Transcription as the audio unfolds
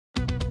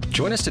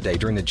Join us today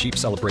during the Jeep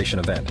Celebration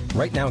event.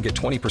 Right now, get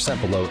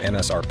 20% below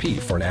MSRP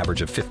for an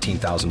average of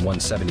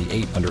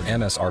 $15,178 under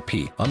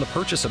MSRP on the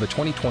purchase of a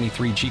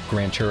 2023 Jeep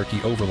Grand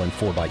Cherokee Overland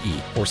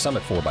 4xE or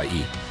Summit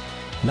 4xE.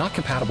 Not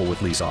compatible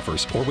with lease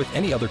offers or with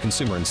any other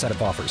consumer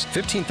incentive offers.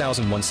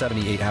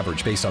 $15,178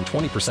 average based on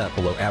 20%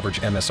 below average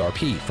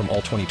MSRP from all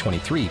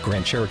 2023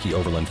 Grand Cherokee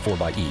Overland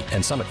 4xE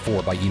and Summit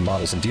 4xE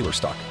models in dealer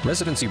stock.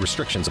 Residency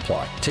restrictions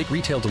apply. Take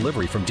retail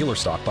delivery from dealer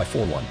stock by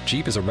 4/1.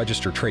 Jeep is a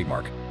registered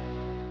trademark.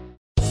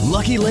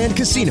 Lucky Land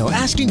Casino,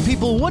 asking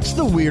people, what's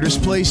the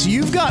weirdest place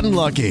you've gotten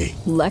lucky?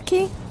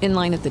 Lucky? In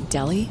line at the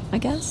deli, I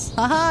guess?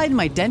 Aha, in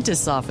my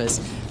dentist's office.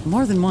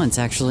 More than once,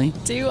 actually.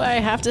 Do I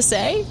have to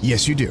say?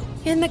 Yes, you do.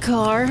 In the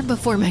car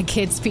before my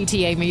kids'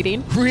 PTA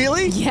meeting.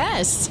 Really?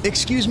 Yes.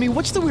 Excuse me,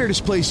 what's the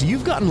weirdest place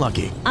you've gotten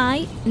lucky?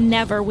 I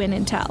never win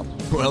and tell.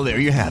 Well, there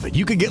you have it.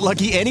 You can get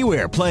lucky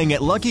anywhere, playing at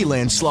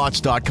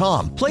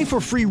LuckyLandSlots.com. Play for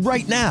free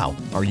right now.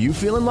 Are you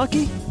feeling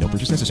lucky? No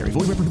purchase necessary.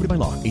 Void where prohibited by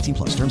law. 18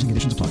 plus. Terms and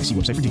conditions apply. See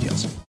website for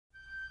details.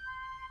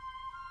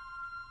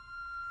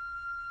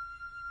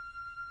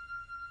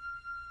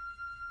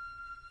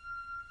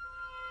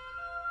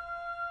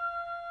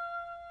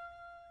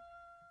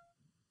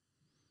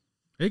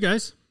 Hey,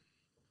 guys.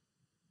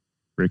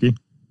 Ricky.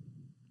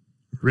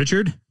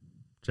 Richard.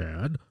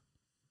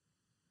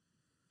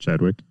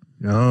 Chadwick.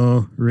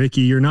 No,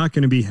 Ricky, you're not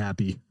going to be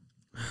happy.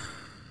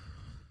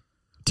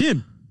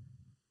 Tim.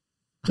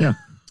 Yeah.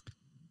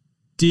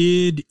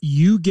 Did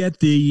you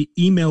get the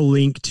email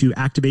link to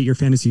activate your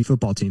fantasy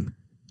football team?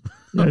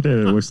 Yeah, I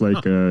did. It looks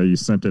like you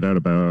sent it out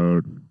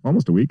about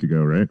almost a week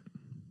ago, right?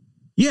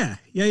 Yeah.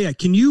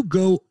 Can you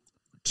go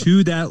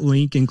to that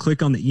link and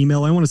click on the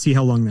email? I want to see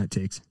how long that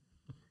takes.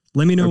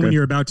 Let me know when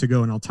you're about to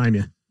go, and I'll time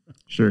you.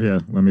 Sure, yeah.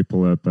 Let me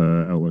pull up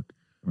Outlook.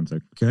 1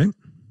 sec. Okay.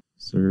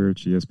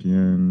 Search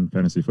ESPN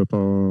Fantasy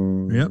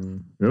Football. Yep.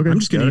 Okay, I'm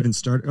just going to even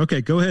start. Okay,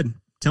 go ahead.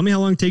 Tell me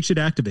how long it takes you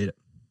to activate it.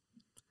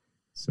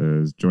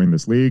 Says, join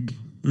this league.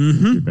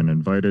 Mm-hmm. You've been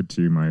invited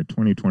to my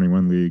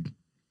 2021 league.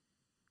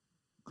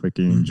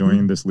 Clicking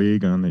join this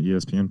league on the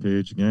ESPN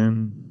page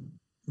again.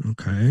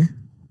 Okay.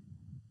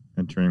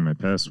 Entering my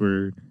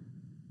password.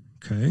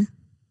 Okay.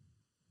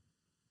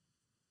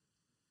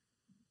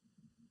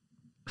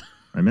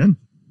 I'm in.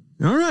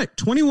 All right.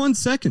 21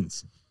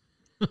 seconds.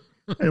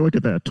 Hey, look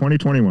at that.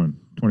 2021.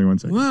 21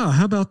 seconds. Wow.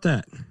 How about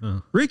that?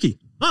 Ricky.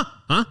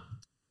 Huh?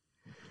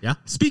 Yeah.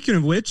 Speaking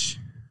of which,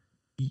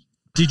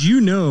 did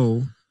you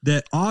know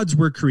that odds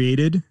were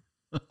created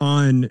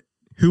on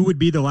who would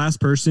be the last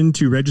person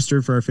to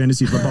register for our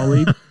fantasy football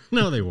league?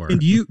 No, they weren't.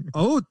 And you,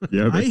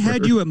 Yeah, I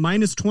had you at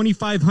minus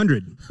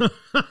 2,500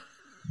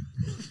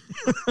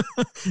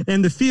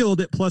 and the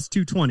field at plus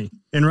 220.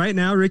 And right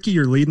now, Ricky,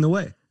 you're leading the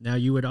way. Now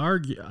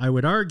I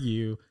would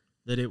argue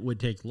that it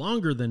would take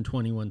longer than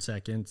 21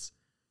 seconds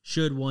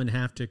should one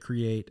have to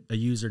create a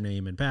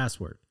username and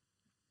password.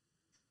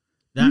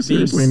 You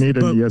seriously need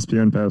an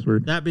ESPN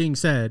password? That being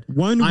said,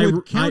 one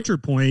would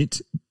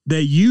counterpoint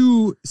that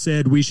you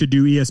said we should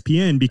do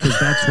ESPN because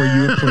that's where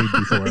you have played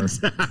before.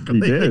 Exactly.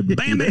 He did.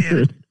 Bam, He bam.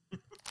 did.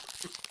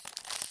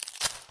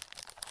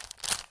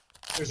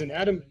 There's an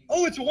Adam.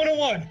 Oh, it's a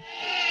 101.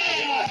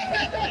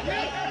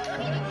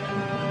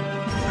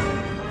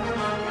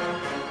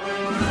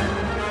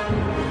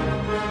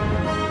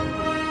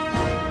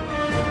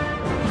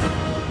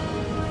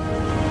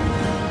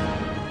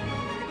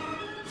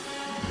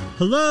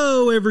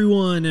 hello,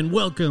 everyone, and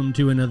welcome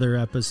to another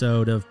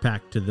episode of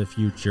Pack to the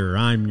Future.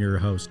 I'm your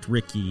host,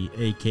 Ricky,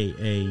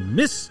 a.k.a.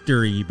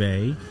 Mr.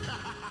 eBay.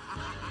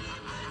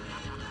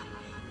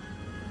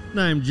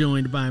 And I'm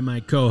joined by my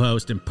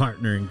co-host and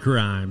partner in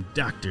crime,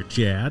 Dr.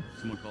 Chad.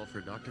 Someone called for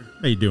a doctor?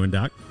 How you doing,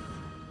 Doc?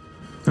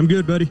 I'm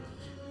good, buddy.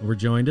 We're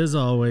joined, as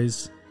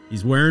always.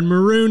 He's wearing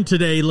maroon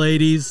today,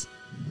 ladies.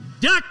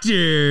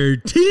 Dr.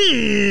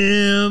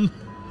 Tim!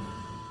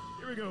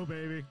 Here we go,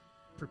 baby.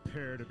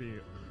 Prepare to be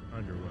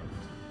underwhelmed.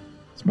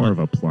 It's more of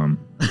a plum.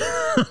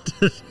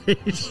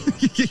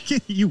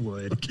 You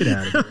would. Get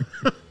out of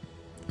here.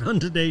 On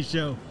today's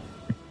show,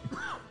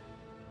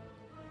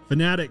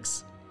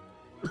 Fanatics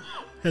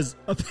has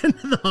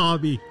upended the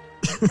hobby.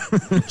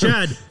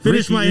 Chad,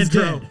 finish Ricky my is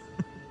intro. dead.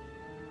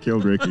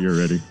 Killed Ricky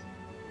already.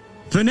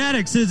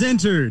 Fanatics has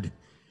entered.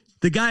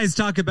 The guys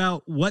talk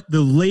about what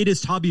the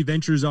latest hobby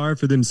ventures are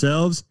for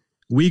themselves.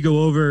 We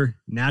go over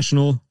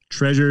National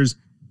Treasures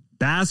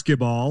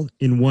basketball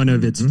in one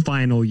of its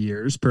final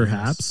years,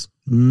 perhaps.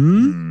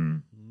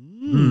 A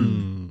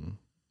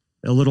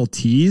little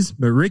tease,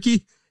 but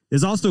Ricky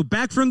is also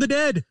back from the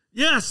dead.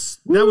 Yes,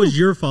 that was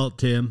your fault,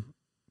 Tim.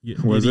 You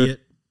Was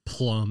idiot.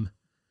 Plum.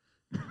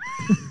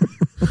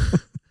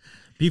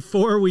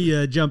 Before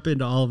we jump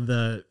into all of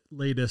the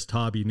latest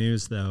hobby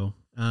news, though,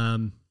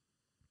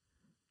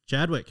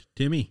 Chadwick,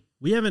 Timmy,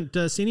 we haven't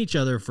seen each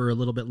other for a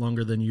little bit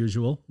longer than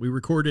usual. We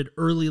recorded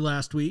early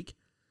last week.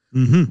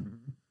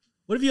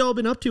 What have you all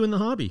been up to in the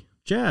hobby?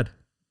 Chad?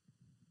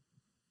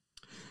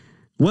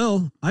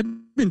 Well, I've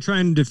been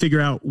trying to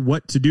figure out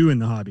what to do in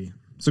the hobby.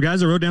 So,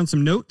 guys, I wrote down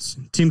some notes.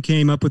 Tim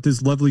came up with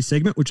this lovely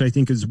segment, which I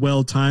think is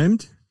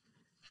well-timed.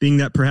 being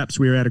that perhaps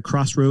we are at a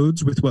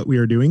crossroads with what we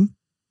are doing.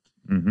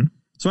 Mm-hmm.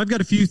 So I've got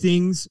a few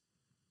things.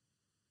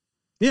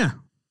 Yeah.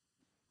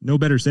 No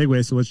better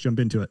segue, so let's jump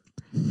into it.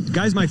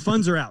 Guys, my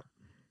funds are out.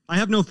 I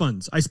have no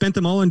funds. I spent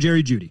them all on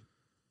Jerry Judy.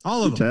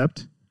 All of them.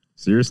 Tapped?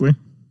 Seriously?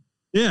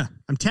 Yeah,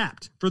 I'm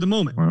tapped for the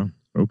moment. Wow.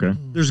 Okay.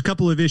 There's a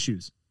couple of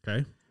issues.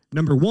 Okay.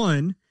 Number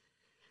one,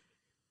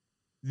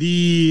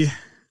 the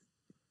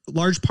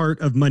large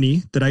part of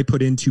money that I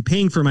put into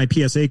paying for my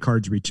PSA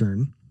cards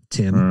return,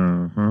 Tim.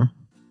 Uh-huh.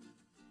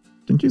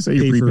 Didn't you say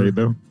you prepaid,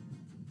 though?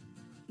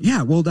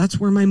 Yeah, well, that's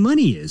where my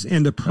money is.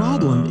 And the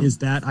problem is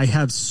that I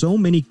have so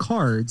many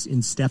cards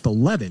in step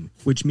 11,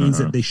 which means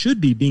that they should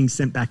be being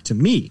sent back to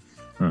me.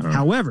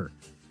 However,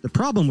 the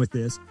problem with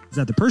this is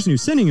that the person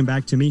who's sending them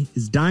back to me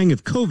is dying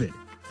of COVID.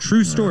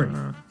 True story.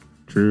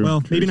 True.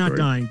 Well, true maybe story. not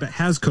dying, but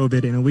has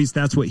COVID, and at least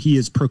that's what he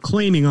is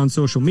proclaiming on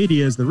social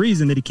media as the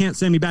reason that he can't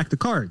send me back the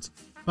cards.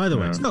 By the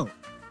way, so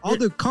all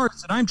the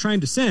cards that I'm trying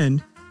to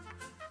send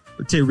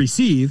or to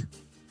receive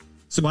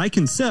so I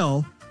can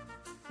sell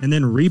and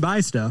then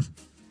rebuy stuff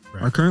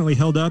are currently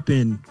held up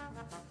in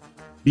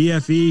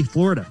BFE,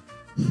 Florida.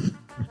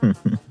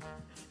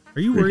 Are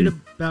you worried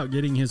about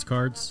getting his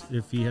cards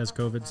if he has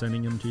COVID,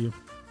 sending them to you?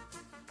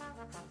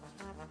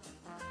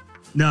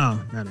 No.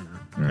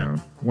 No.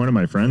 One of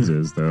my friends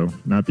is, though,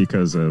 not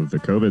because of the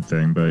COVID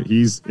thing, but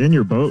he's in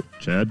your boat,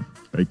 Chad.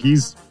 Like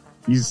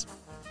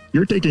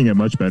you're taking it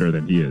much better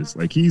than he is.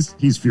 Like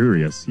he's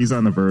furious. He's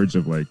on the verge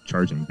of like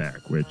charging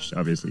back, which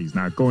obviously he's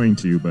not going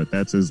to, but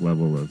that's his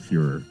level of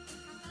furor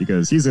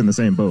because he's in the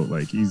same boat.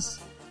 Like he's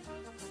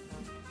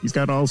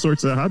got all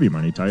sorts of hobby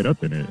money tied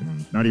up in it,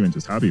 and not even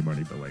just hobby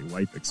money, but like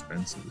life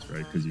expenses,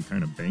 right? Because you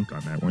kind of bank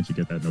on that. Once you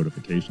get that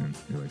notification,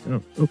 you're like,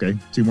 oh, okay,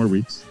 2 more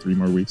weeks, 3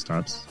 more weeks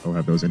tops. I'll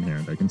have those in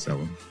hand. I can sell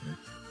them.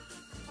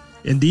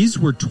 And these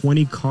were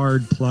 20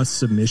 card plus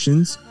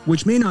submissions,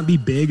 which may not be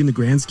big in the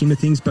grand scheme of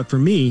things, but for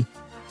me,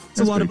 it's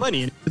a lot of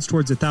money. And it's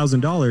towards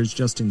 $1,000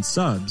 just in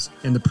subs.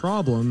 And the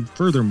problem,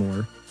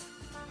 furthermore,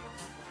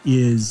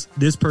 is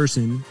this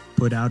person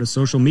put out a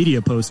social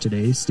media post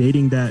today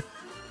stating that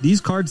these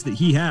cards that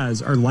he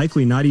has are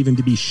likely not even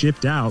to be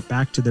shipped out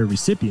back to their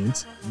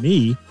recipients,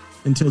 me,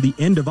 until the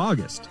end of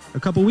August,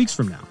 a couple weeks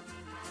from now.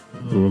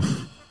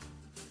 Oof.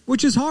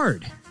 Which is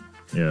hard.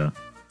 Yeah.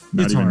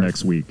 Not It's even hard.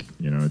 next week.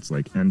 It's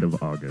like end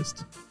of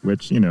August,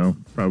 which,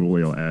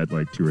 probably will add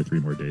like 2 or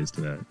 3 more days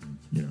to that.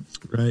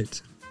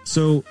 Right.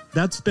 So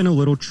that's been a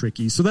little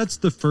tricky. So that's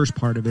the first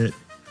part of it.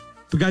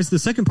 But guys, the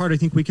second part I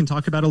think we can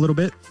talk about a little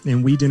bit,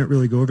 and we didn't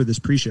really go over this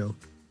pre-show.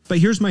 But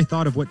here's my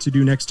thought of what to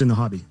do next in the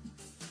hobby.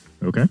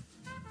 Okay.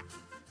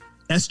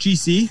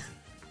 SGC.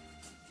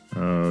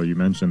 Oh, you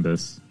mentioned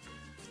this.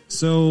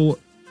 So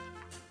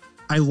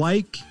I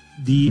like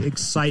the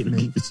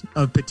excitement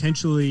of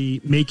potentially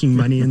making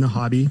money in the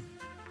hobby.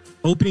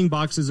 Opening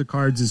boxes of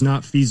cards is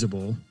not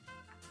feasible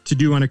to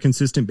do on a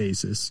consistent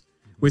basis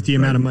with the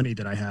amount of money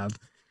that I have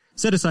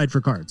set aside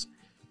for cards.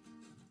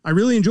 I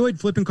really enjoyed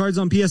flipping cards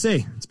on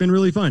PSA. It's been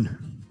really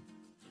fun.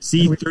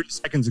 See, 30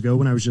 seconds ago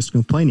when I was just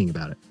complaining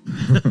about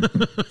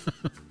it.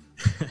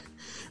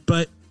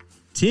 But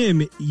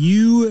Tim,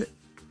 you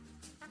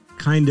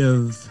kind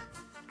of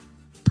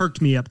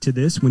perked me up to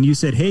this when you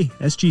said, hey,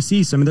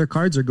 SGC, some of their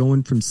cards are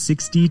going from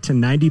 60 to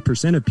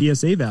 90% of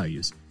PSA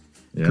values.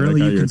 Yeah,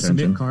 Currently, that got you your can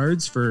submit attention.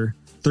 cards for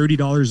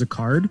 $30 a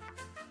card,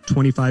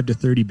 25 to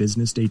 30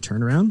 business day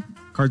turnaround.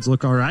 Cards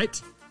look all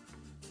right.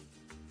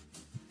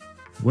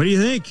 What do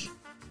you think?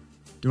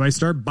 Do I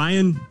start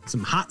buying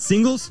some hot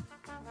singles?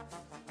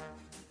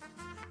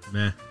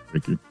 Meh.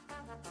 Ricky.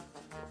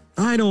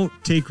 I don't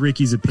take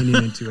Ricky's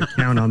opinion into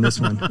account on this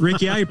one.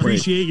 Ricky, I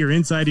appreciate your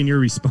insight and your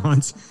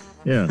response.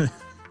 Yeah.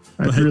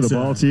 I threw the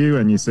ball to you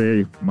and you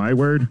say my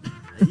word.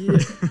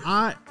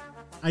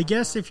 I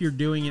guess if you're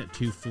doing it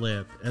to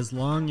flip, as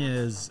long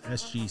as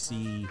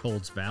SGC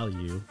holds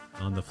value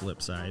on the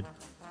flip side,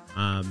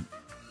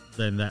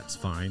 then that's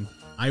fine.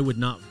 I would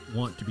not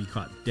want to be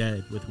caught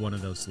dead with one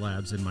of those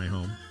slabs in my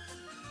home.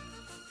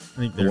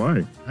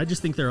 Why? I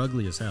just think they're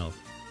ugly as hell.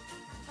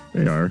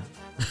 They are.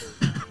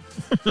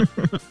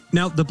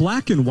 Now, the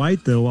black and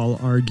white, though, I'll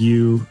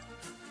argue,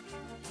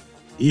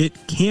 it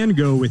can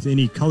go with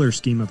any color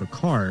scheme of a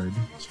card.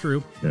 It's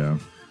true. Yeah.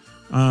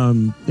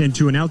 And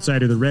to an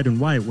outsider, the red and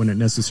white wouldn't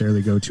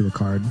necessarily go to a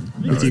card,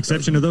 with the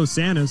exception of those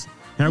Santas.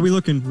 How are we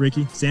looking,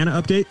 Ricky? Santa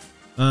update?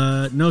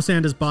 No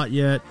Santa's bought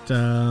yet.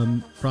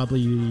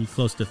 Probably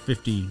close to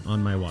 50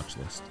 on my watch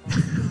list.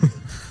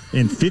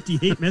 And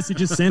 58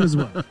 messages sent as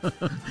well.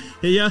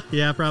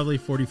 Yeah, probably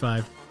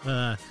 45.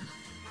 I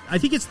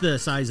think it's the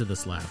size of the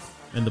slab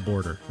and the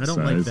border. I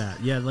don't like that.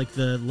 Yeah, like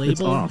the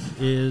label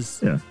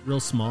is real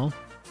small.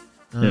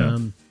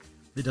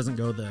 It doesn't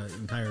go the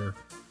entire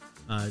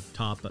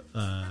top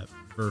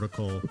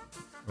vertical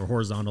or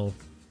horizontal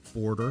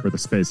border. For the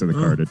space of the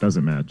card, it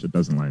doesn't match. It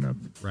doesn't line up.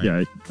 Right.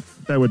 Yeah,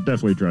 that would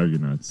definitely drive you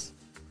nuts.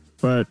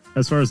 But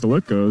as far as the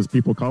look goes,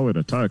 people call it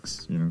a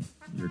tux.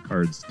 Your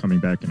card's coming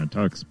back in a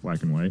tux,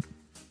 black and white.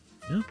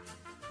 Yeah.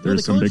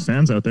 There's some big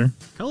fans out there.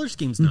 Color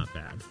scheme's not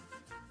bad.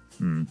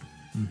 Mm.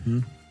 Mm-hmm.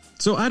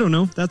 So I don't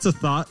know. That's a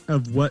thought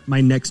of what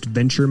my next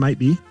venture might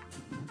be.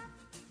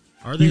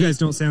 You guys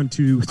don't sound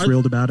too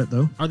thrilled about it,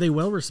 though. Are they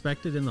well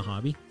respected in the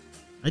hobby?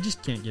 I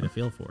just can't get a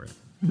feel for it.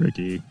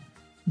 Ricky,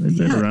 they've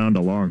been around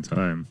a long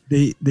time.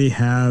 They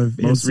have.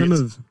 And some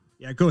of.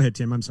 Yeah, go ahead,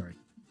 Tim. I'm sorry.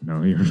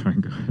 No, you're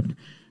fine. Go ahead.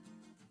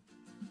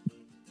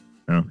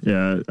 Oh,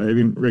 yeah. I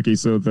mean, Ricky,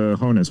 so the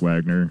Honus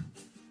Wagner,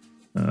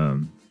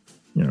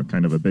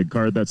 kind of a big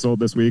card that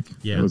sold this week.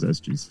 Yeah. That was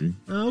SGC.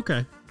 Oh,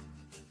 okay.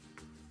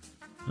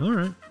 All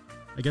right.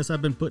 I guess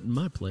I've been put in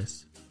my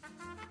place.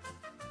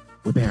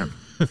 Well, bam.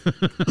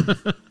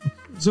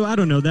 So I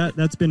don't know.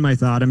 That's been my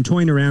thought. I'm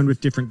toying around with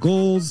different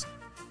goals,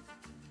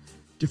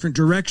 different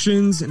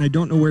directions, and I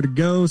don't know where to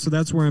go. So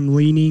that's where I'm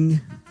leaning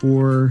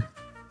for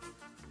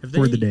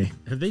the day.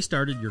 Have they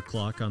started your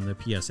clock on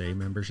the PSA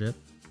membership?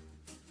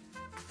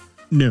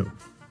 No.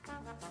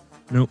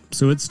 Nope.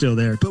 So it's still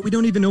there. But we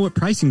don't even know what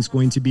pricing's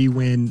going to be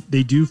when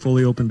they do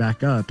fully open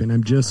back up. And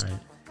I'm just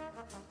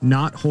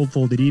not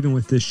hopeful that even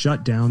with this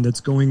shutdown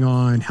that's going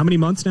on, how many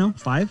months now?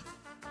 5?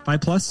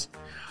 5 plus?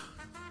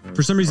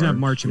 For some reason, I have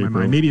March in my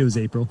mind. Maybe it was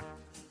April.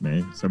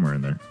 May, somewhere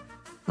in there.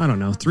 I don't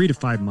know. 3 to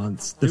 5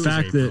 months. The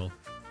fact that,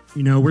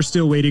 we're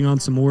still waiting on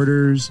some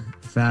orders.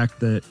 The fact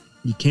that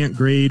you can't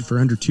grade for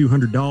under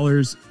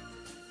 $200.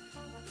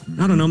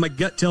 I don't know. My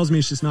gut tells me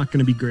it's just not going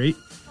to be great.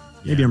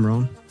 Maybe I'm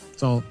wrong.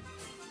 It's all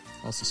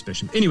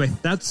suspicion. Anyway,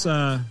 that's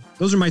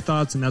those are my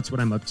thoughts, and that's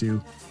what I'm up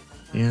to.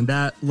 And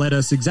that led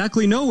us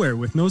exactly nowhere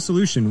with no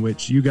solution,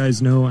 which you guys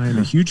know I'm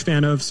a huge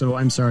fan of, so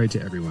I'm sorry to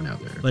everyone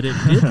out there. But it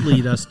did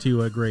lead us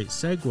to a great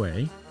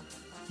segue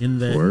in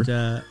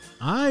that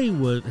I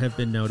would have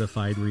been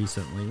notified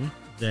recently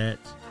that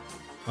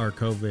our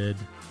COVID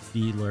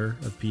dealer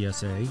of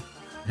PSA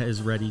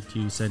is ready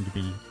to send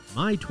me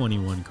my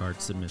 21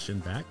 card submission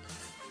back.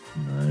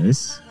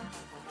 Nice.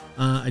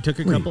 I took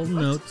a couple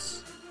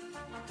notes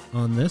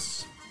on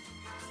this.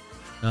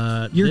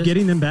 You're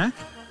getting them back?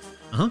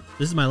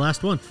 This is my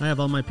last one. I have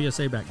all my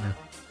PSA back now.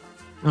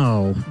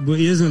 Oh, well,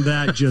 isn't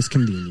that just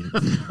convenient?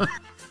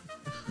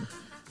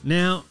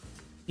 Now,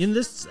 in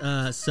this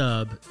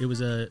sub, it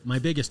was my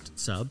biggest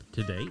sub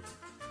to date.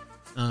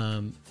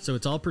 So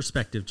it's all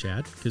perspective,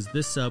 Chad, because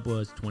this sub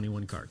was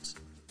 21 cards.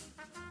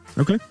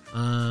 Okay.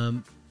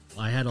 I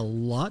had a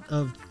lot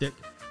of thick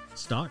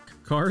stock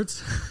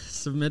cards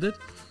submitted.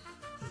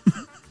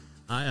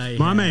 I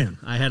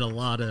had a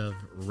lot of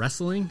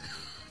wrestling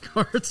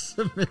cards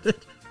submitted.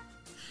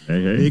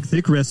 Hey. Big,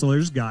 thick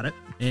wrestlers, got it.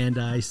 And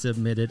I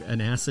submitted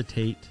an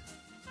acetate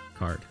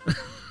card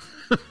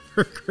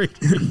for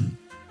grading.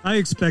 I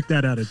expect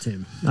that out of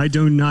Tim. I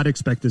do not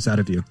expect this out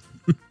of you.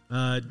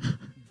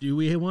 Do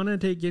we want to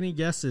take any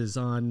guesses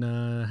on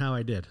how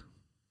I did?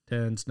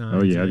 10s, 9s.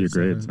 Oh, you have your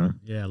grades, huh?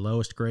 Yeah,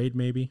 lowest grade,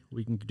 maybe.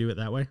 We can do it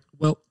that way.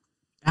 Well,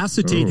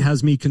 acetate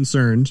has me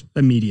concerned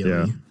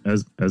immediately. Yeah,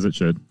 as it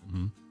should.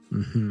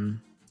 Mm-hmm.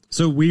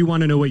 So we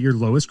want to know what your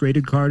lowest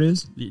graded card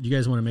is? Do you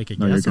guys want to make a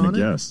No, guess you're on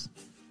gonna it? guess.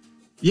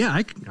 Yeah,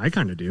 I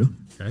kind of do.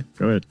 Okay.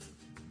 Go ahead.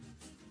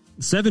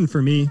 7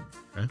 for me.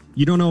 Okay.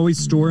 You don't always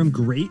store them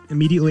great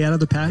immediately out of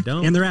the pack. I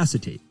don't. And they're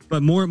acetate.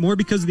 But more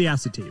because of the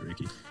acetate,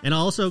 Ricky. And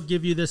I'll also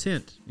give you this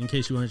hint in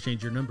case you want to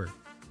change your number.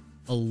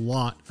 A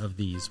lot of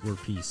these were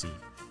PC.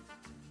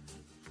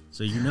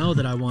 So you know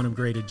that I want them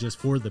graded just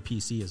for the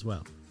PC as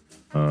well.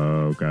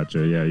 Oh,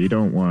 gotcha. Yeah, you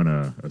don't want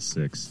a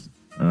 6.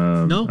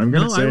 No,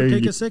 I would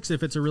take a 6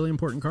 if it's a really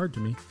important card to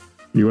me.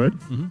 You would?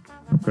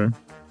 Mm-hmm. Okay.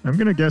 I'm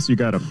going to guess you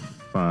got a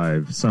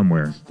 5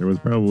 somewhere. There was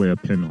probably a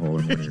pinhole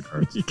in one of your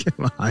cards.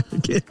 Come on.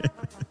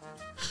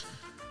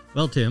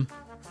 Well, Tim.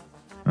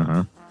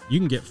 You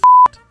can get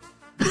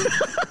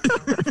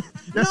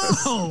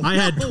No! I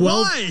had 12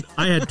 Why?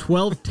 I had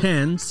 12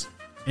 10s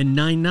and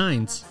 9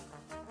 9s.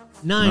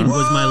 9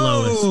 was my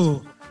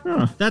lowest.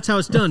 Huh. That's how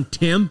it's done,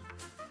 Tim.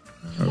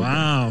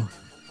 Wow.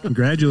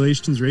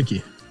 Congratulations,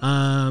 Ricky.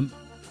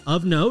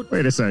 Of note.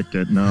 Wait a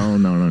second. No.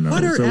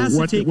 What are So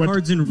acetate what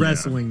cards in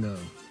wrestling, though?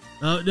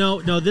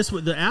 No. This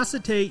was the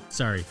acetate.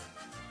 Sorry,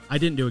 I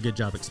didn't do a good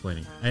job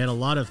explaining. I had a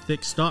lot of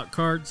thick stock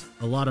cards,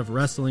 a lot of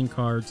wrestling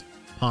cards,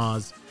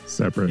 pause,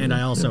 separate, and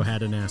I also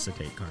had an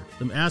acetate card.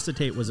 The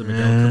acetate was a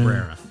Miguel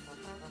Cabrera,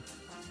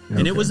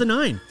 and it was a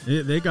 9.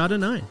 They got a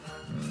 9.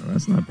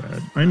 That's not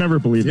bad. I never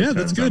believed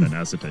that's good. on an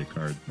acetate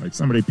card. Like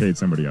somebody paid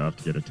somebody off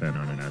to get a 10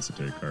 on an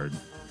acetate card.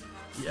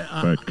 Yeah,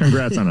 but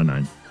congrats on a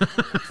 9.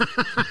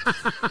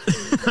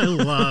 I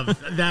love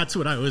that's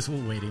what I was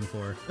waiting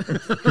for.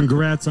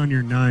 Congrats on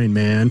your 9,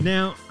 man.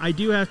 Now, I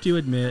do have to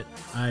admit,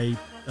 I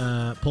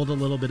pulled a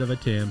little bit of a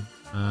Tim.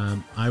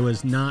 I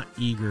was not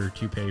eager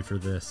to pay for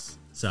this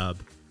sub.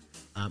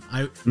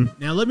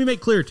 Now, let me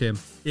make clear, Tim.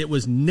 It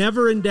was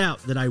never in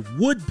doubt that I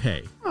would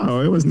pay.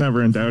 Oh, it was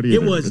never in doubt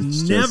either. It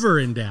was never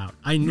in doubt.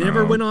 I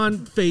never went on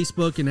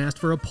Facebook and asked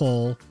for a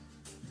poll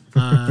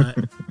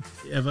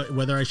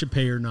whether I should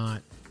pay or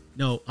not.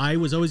 No, I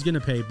was always going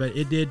to pay, but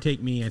it did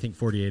take me, I think,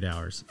 48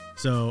 hours.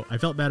 So I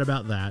felt bad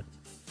about that.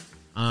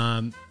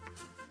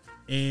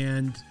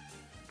 And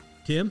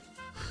Tim?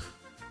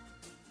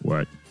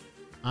 What?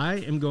 I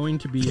am going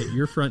to be at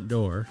your front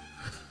door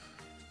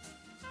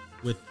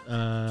with,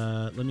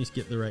 let me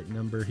get the right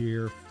number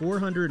here,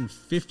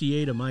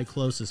 458 of my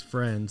closest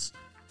friends.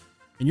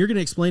 And you're going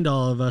to explain to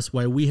all of us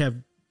why we have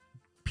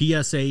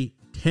PSA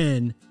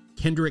 10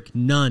 Kendrick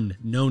Nunn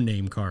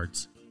no-name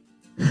cards.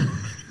 Hey,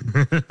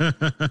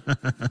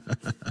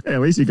 at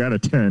least you got a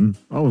 10.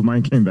 All of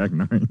mine came back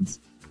 9s.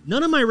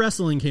 None of my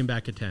wrestling came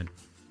back a 10.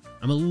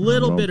 I'm a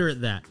little bitter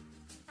at that.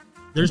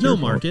 There's no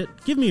market.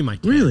 Give me my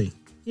 10. Really?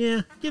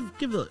 Yeah, give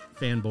the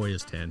fanboy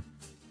his 10.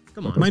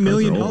 Come on. My $1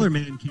 Million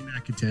Man came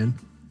back at 10.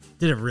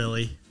 Did it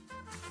really?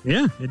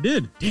 Yeah, it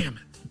did. Damn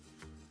it.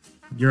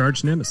 Your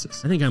arch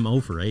nemesis. I think I'm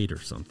 0 for 8 or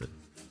something.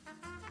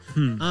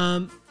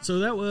 So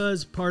that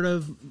was part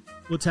of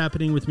what's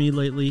happening with me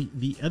lately.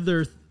 The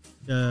other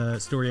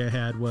story I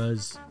had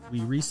was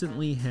we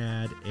recently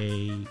had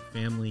a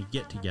family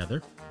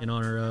get-together in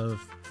honor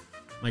of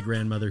my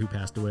grandmother who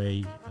passed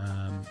away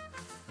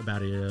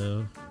about at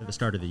the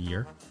start of the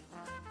year.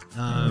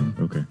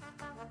 Okay.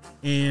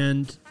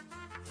 And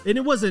it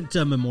wasn't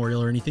a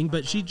memorial or anything,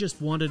 but she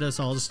just wanted us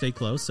all to stay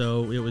close,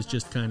 so it was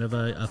just kind of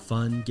a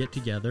fun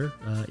get-together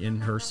in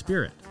her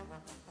spirit,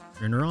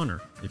 in her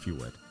honor, if you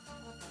would.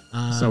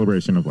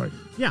 Celebration of life.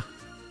 Yeah.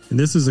 And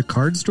this is a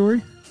card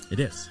story? It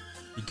is.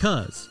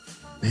 Because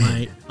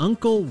my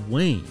Uncle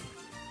Wayne,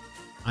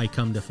 I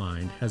come to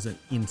find, has an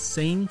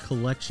insane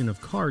collection of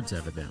cards,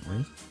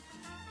 evidently.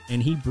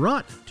 And he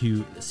brought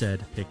to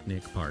said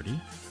picnic party.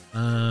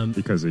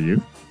 Because of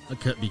you?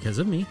 Because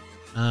of me.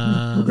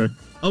 Okay.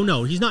 Oh,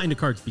 no, he's not into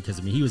cards because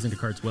of me. He was into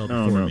cards well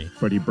before me.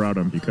 But he brought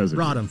them because of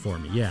Brought you. them for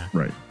me, yeah.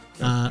 Right.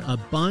 A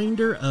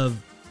binder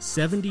of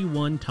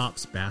 71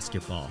 Topps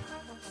basketball.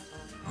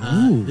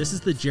 This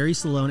is the Jerry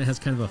Salone. It has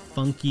kind of a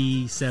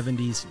funky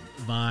 70s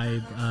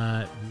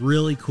vibe.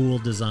 Really cool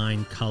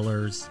design,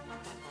 colors.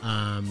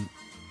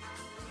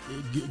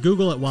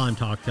 Google it while I'm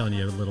telling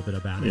you a little bit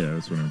about it. Yeah,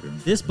 that's what I'm doing.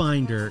 This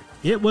binder,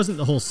 it wasn't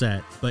the whole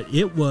set, but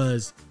it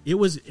was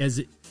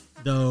as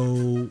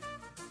though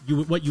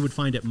what you would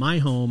find at my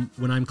home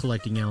when I'm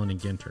collecting Allen and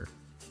Ginter.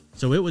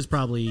 So it was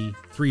probably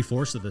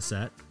 3/4 of the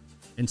set,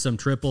 and some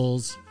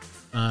triples.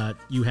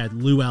 You had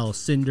Lou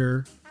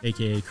Alcindor,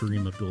 a.k.a.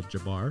 Kareem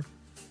Abdul-Jabbar.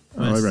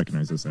 I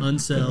recognize this.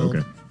 Unseld.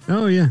 Okay.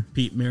 Oh, yeah.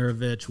 Pete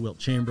Maravich, Wilt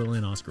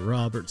Chamberlain, Oscar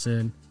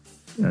Robertson.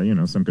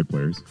 Yeah, some good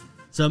players.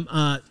 Some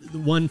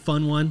one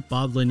fun one,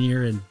 Bob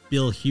Lanier and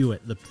Bill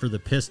Hewitt for the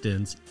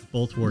Pistons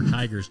both wore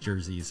Tigers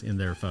jerseys in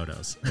their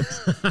photos.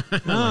 I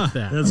like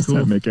that. That's cool.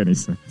 Doesn't make any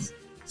sense.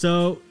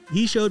 So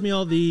he showed me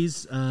all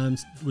these,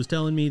 was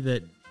telling me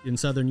that in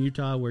southern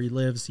Utah where he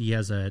lives, he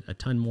has a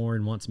ton more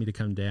and wants me to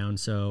come down.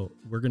 So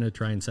we're going to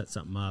try and set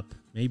something up.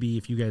 Maybe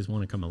if you guys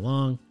want to come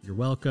along, you're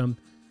welcome.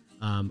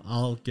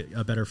 I'll get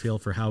a better feel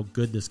for how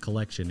good this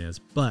collection is.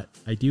 But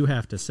I do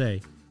have to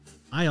say,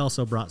 I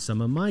also brought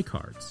some of my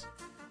cards.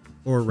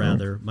 Or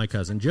rather, my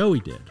cousin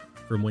Joey did,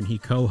 from when he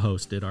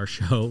co-hosted our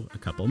show a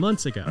couple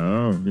months ago.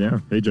 Oh, yeah.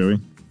 Hey, Joey.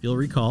 If you'll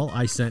recall,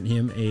 I sent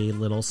him a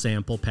little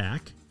sample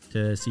pack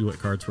to see what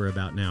cards were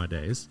about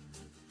nowadays.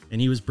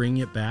 And he was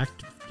bringing it back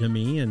to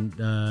me,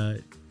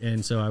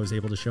 and so I was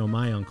able to show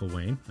my Uncle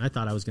Wayne. I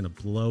thought I was going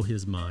to blow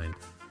his mind.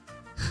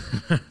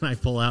 I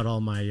pull out all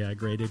my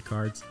graded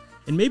cards.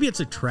 And maybe it's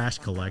a trash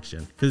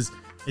collection, because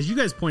as you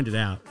guys pointed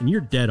out, and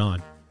you're dead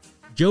on,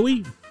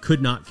 Joey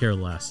could not care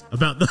less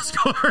about those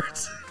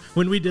cards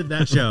when we did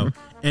that show.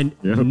 And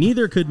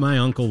neither could my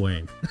Uncle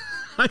Wayne.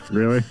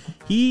 Really?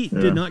 He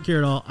did not care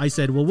at all. I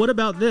said, well, what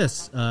about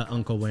this,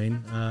 Uncle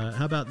Wayne?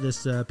 How about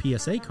this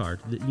PSA card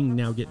that you can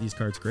now get these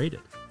cards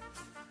graded?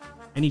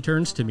 And he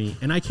turns to me,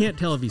 and I can't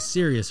tell if he's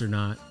serious or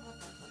not.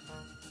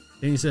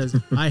 And he says,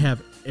 I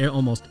have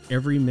almost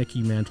every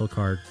Mickey Mantle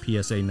card,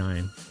 PSA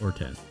 9 or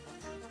 10.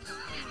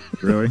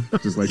 Really?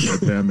 Just like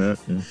that.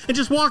 Yeah. And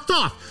just walked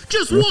off.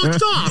 Just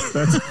walked off.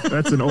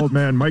 That's an old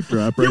man mic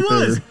drop right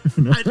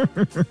there.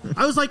 There.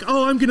 I was like,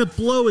 oh, I'm going to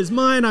blow his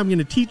mind. I'm going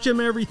to teach him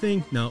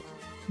everything. No.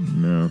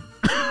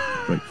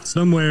 Like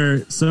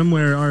somewhere,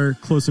 our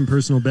close and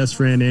personal best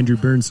friend, Andrew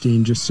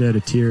Bernstein, just shed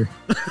a tear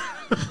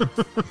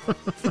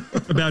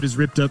about his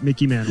ripped up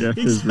Mickey Mantle. Yeah,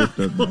 his ripped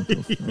up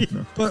Mantle. Oh,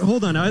 no. But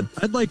hold on.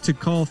 I'd like to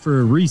call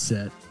for a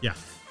reset. Yeah.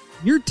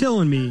 You're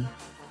telling me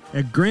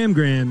at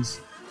Graham's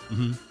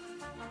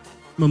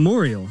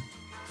Memorial,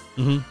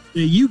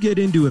 you get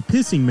into a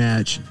pissing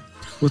match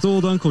with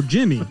old Uncle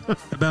Jimmy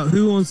about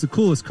who owns the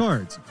coolest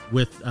cards.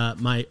 With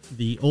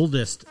the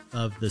oldest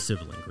of the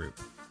sibling group.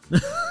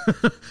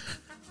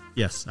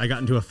 Yes, I got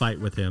into a fight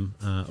with him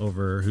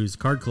over whose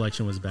card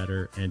collection was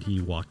better, and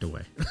he walked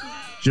away.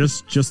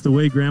 just the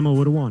way Grandma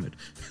would have wanted.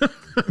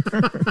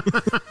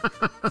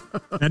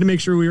 Had to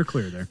make sure we were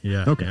clear there.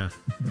 Yeah. Okay. Yeah.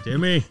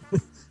 Jimmy.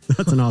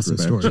 That's an awesome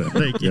story.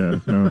 Thank you. Yeah,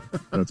 no,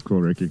 that's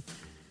cool, Ricky.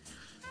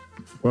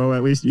 Well,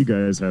 at least you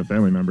guys have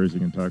family members you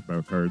can talk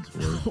about cards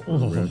for.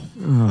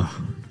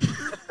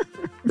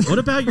 What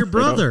about your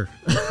brother?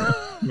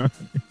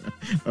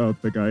 Oh,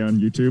 the guy on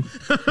YouTube?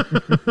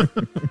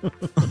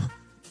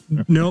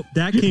 Nope,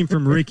 that came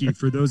from Ricky,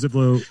 for those of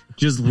you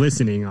just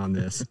listening on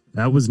this.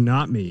 That was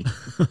not me.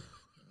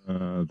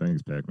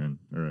 Thanks, Pac-Man.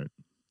 All right.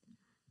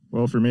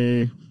 Well, for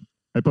me,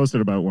 I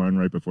posted about one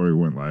right before we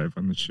went live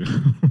on the show.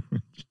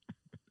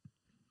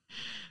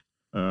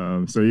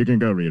 So you can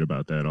go read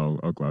about that.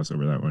 I'll gloss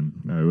over that one.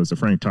 It was a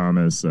Frank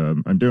Thomas.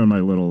 I'm doing my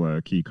little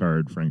key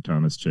card Frank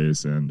Thomas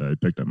chase, and I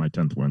picked up my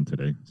 10th one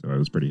today. So I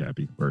was pretty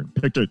happy. Or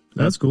picked it.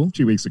 That's cool.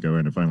 2 weeks ago,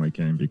 and it finally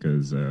came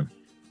because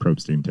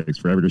Probst team takes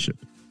forever to ship.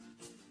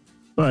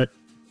 But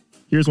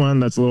here's one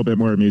that's a little bit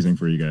more amusing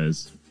for you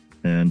guys,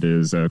 and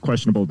is a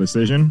questionable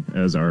decision,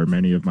 as are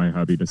many of my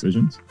hobby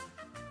decisions.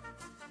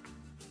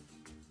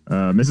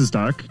 Mrs.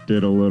 Doc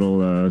did a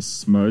little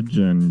smudge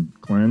and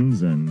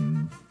cleanse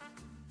and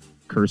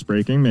curse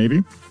breaking,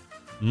 maybe.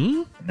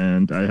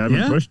 And I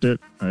haven't pushed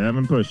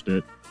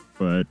it.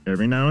 But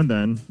every now and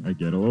then I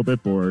get a little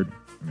bit bored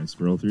and I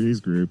scroll through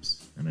these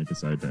groups and I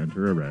decide to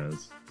enter a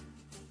Raz.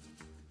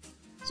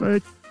 So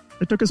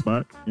I took a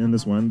spot in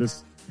this one.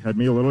 This had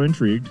me a little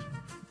intrigued.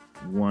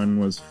 One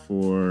was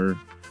for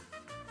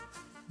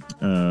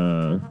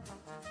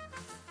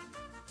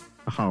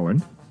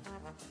Holland,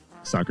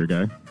 soccer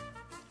guy.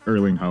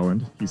 Erling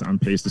Haaland. He's on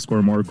pace to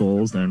score more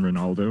goals than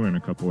Ronaldo and a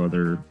couple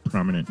other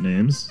prominent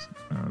names,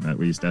 at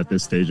least at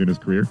this stage in his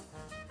career.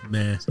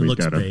 Meh. So he's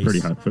got a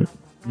pretty hot foot.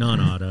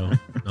 Non-auto,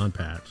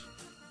 non-patch.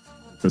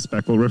 It's a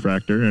speckle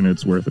refractor, and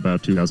it's worth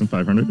about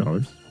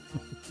 $2,500.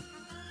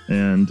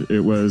 And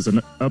it was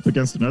up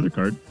against another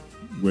card,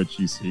 which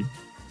you see.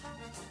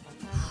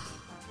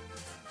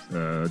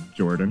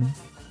 Jordan.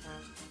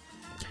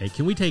 Okay,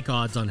 can we take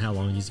odds on how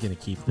long he's going to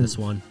keep this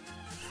one?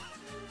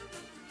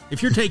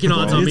 If you're taking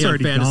odds on me on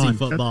fantasy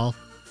football.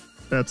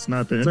 That's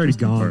not the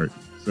interesting part.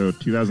 So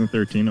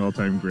 2013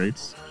 all-time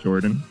greats,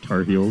 Jordan,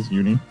 Tar Heels,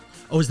 Uni.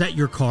 Oh, is that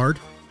your card?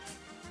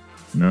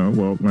 No,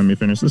 well, let me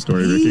finish the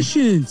story, Ricky.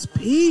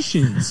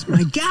 Patience.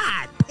 My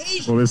God,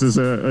 patience. Well, this is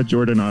a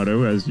Jordan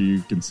auto, as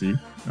you can see.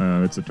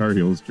 It's a Tar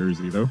Heels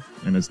jersey, though,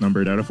 and it's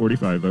numbered out of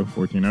 45, though,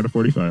 14 out of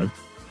 45.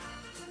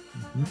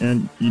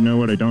 And you know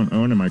what I don't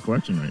own in my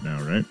collection right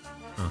now, right?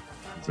 Huh.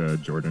 It's a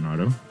Jordan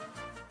auto.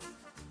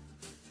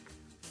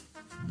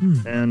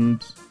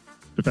 And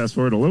to fast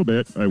forward a little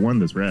bit, I won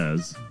this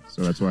Raz,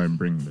 so that's why I'm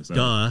bringing this up.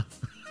 Duh.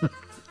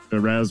 The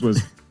Raz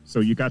was, so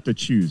you got to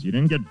choose. You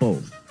didn't get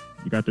both.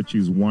 You got to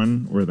choose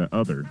one or the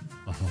other.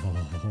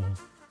 Oh,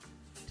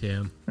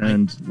 Tim.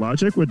 And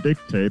logic would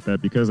dictate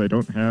that because I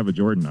don't have a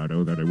Jordan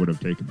auto, that I would have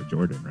taken the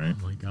Jordan, right?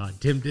 Oh my God,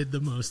 Tim did the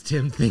most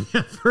Tim thing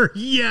ever.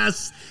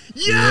 Yes!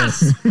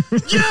 Yes!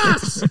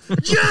 Yes!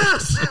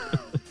 Yes!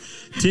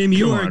 Tim,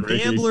 you are a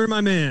gambler,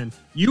 my man.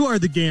 You are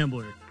the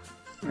gambler.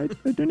 I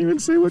didn't even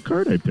say what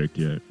card I picked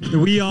yet.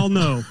 We all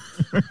know.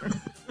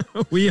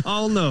 We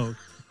all know.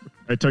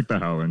 I took the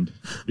Haaland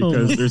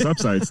because there's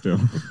upside still.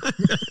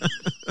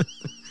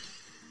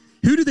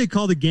 Who do they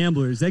call the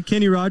gambler? Is that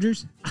Kenny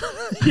Rogers?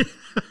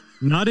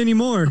 Not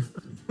anymore.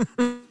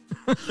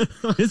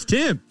 It's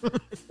Tim. But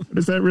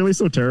is that really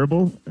so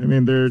terrible? I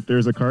mean,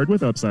 there's a card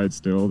with upside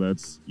still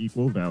that's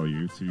equal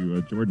value to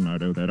a Jordan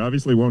auto that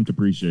obviously won't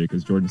depreciate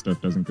because Jordan stuff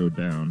doesn't go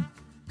down.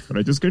 But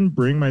I just couldn't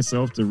bring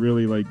myself to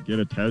really get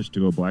attached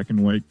to a black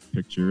and white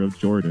picture of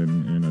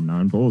Jordan in a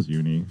non-Bulls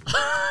uni,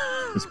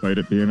 despite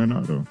it being an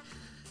auto.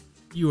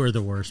 You are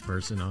the worst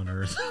person on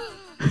earth.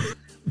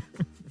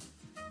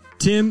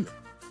 Tim,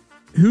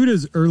 who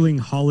does Erling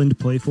Haaland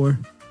play for?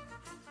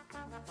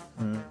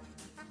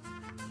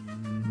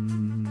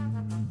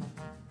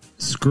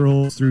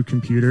 Scrolls through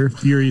computer,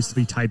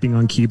 furiously typing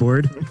on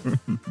keyboard.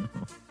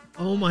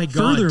 Oh my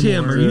God,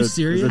 Tim, are you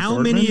serious? How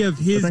many of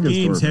his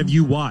games have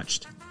you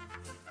watched?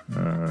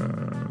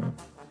 0.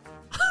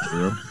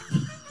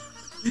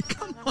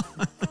 Come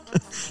on.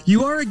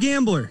 You are a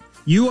gambler.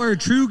 You are a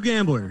true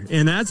gambler,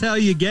 and that's how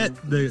you get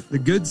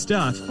the good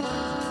stuff.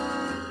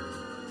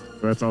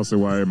 That's also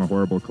why I'm a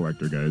horrible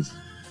collector, guys.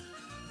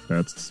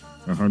 That's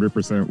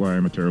 100% why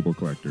I'm a terrible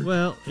collector.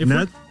 Well,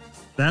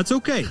 that's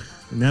okay.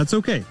 And that's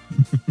okay.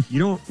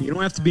 You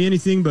don't have to be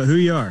anything but who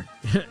you are.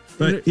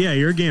 But yeah,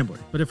 you're a gambler.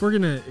 But if we're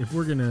gonna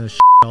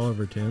all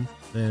over Tim,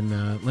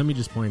 then let me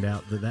just point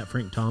out that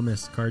Frank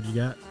Thomas card you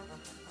got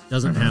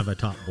doesn't have a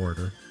top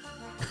border.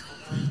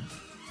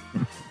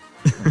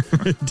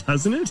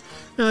 Doesn't it?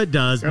 No, it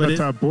does. It's got a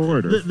top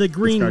border. The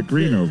green, it's got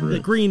green over it. The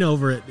green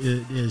over it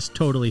is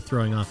totally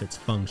throwing off its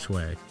feng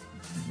shui.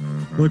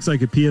 Looks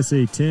like a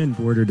PSA 10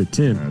 border to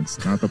Tim.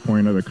 That's not the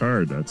point of the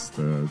card. That's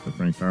the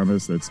Frank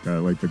Thomas that's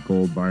got the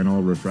gold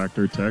vinyl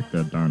refractor tech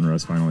that Don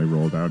Russ finally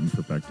rolled out and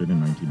perfected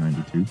in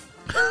 1992.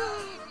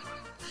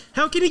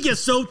 How can he get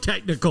so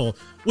technical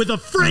with a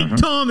Frank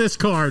Thomas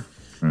card?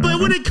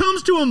 But when it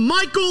comes to a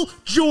Michael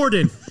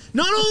Jordan,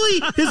 not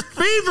only his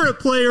favorite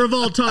player of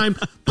all time,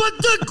 but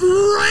the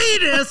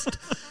greatest,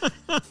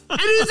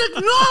 and he's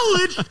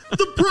acknowledged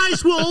the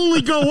price will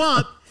only go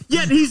up,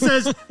 yet he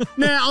says,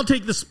 nah, I'll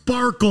take the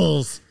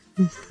sparkles.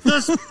 The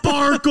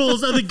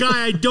sparkles of the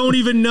guy I don't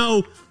even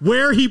know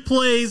where he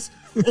plays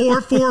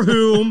or for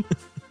whom.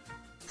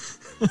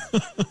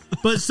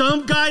 But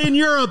some guy in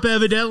Europe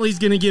evidently is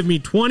going to give me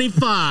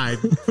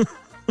 25.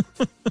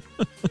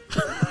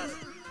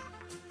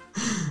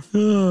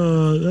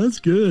 Oh,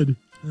 that's good.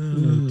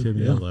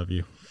 Timmy, I love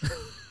you.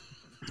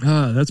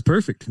 That's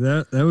perfect.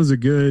 That was a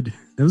good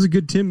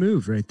Tim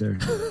move right there.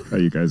 Oh,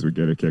 you guys would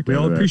get a kick. We out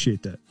all of that.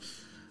 appreciate that.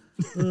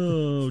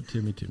 Oh,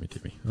 Timmy.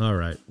 All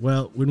right.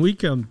 Well, when we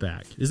come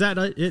back, is that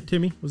it,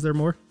 Timmy? Was there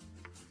more?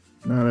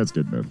 No, that's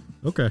good enough.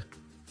 Okay.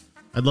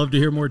 I'd love to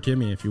hear more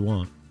Timmy if you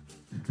want.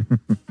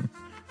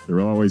 There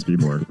will always be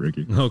more,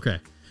 Ricky. Okay.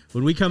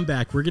 When we come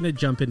back, we're going to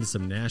jump into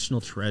some National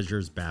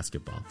Treasures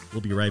basketball.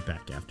 We'll be right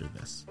back after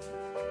this.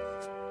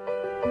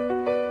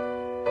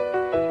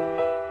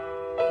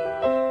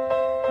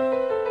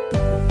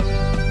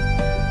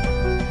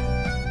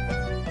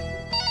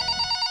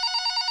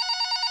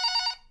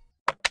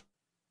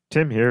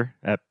 Tim here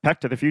at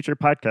Back to the Future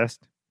podcast.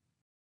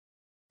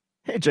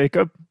 Hey,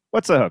 Jacob.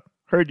 What's up?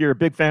 Heard you're a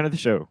big fan of the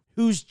show.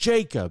 Who's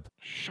Jacob?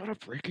 Shut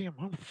up, Ricky. I'm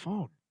on the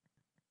phone.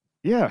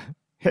 Yeah.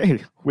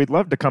 Hey, we'd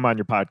love to come on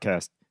your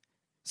podcast.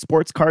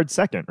 Sports card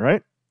second,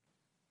 right?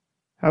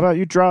 How about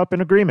you draw up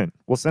an agreement?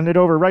 We'll send it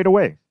over right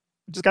away.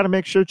 Just got to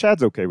make sure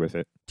Chad's okay with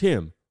it.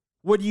 Tim,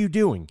 what are you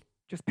doing?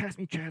 Just pass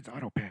me Chad's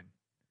auto pen.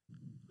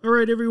 All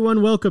right,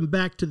 everyone, welcome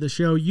back to the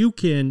show. You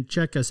can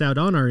check us out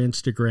on our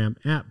Instagram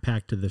at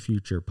Back to the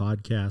Future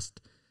Podcast.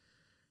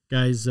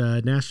 Guys,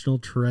 National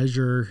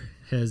Treasure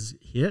has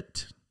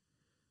hit.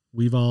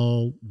 We've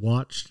all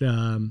watched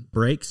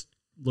breaks,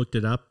 looked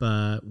it up.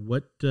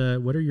 What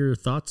are your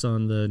thoughts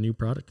on the new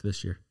product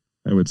this year?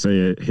 I would say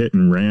it hit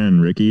and ran,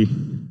 Ricky.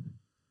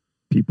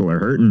 People are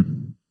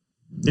hurting.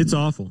 It's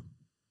awful.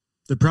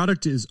 The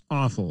product is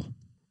awful.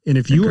 And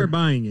if you are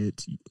buying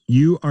it,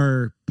 you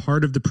are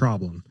part of the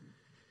problem.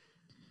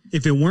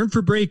 If it weren't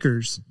for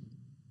breakers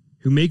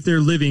who make their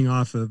living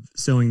off of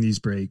selling these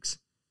breaks,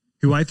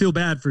 who I feel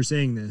bad for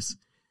saying this,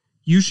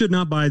 you should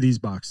not buy these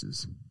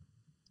boxes.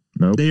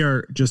 Nope. They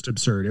are just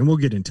absurd. And we'll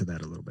get into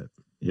that a little bit.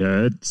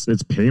 Yeah,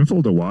 it's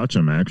painful to watch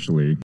them,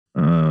 actually.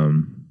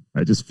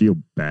 I just feel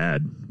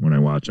bad when I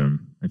watch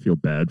them. I feel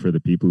bad for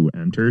the people who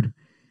entered.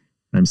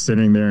 I'm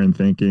sitting there and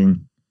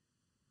thinking,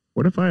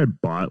 what if I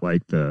had bought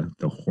like the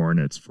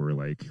Hornets for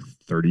like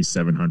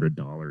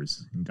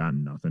 $3,700 and got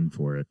nothing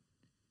for it?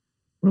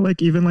 Or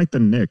like even like the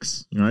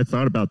Knicks. You know, I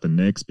thought about the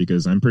Knicks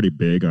because I'm pretty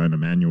big on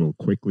Emmanuel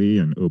Quickley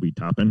and Obi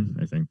Toppin.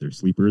 I think they're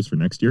sleepers for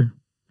next year.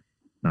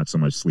 Not so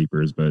much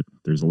sleepers, but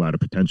there's a lot of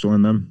potential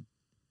in them.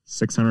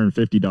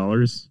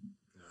 $650.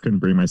 Couldn't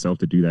bring myself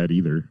to do that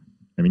either.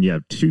 I mean, you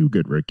have two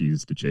good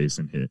rookies to chase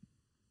and hit.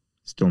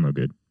 Still no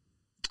good.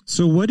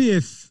 So what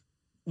if,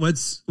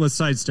 let's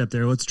sidestep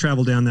there. Let's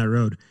travel down that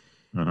road.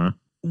 Uh-huh.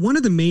 One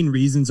of the main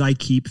reasons I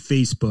keep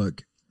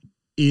Facebook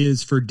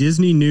is for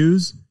Disney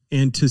news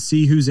and to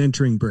see who's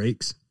entering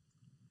breaks.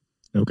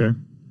 Okay.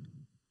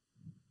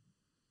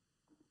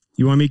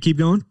 You want me to keep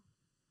going?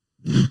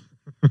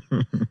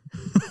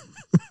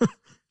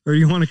 Or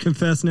you want to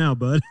confess now,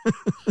 bud?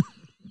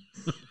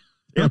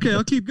 Okay,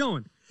 I'll keep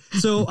going.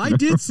 So I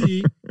did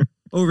see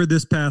over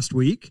this past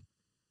week,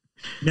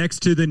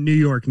 next to the New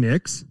York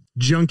Knicks,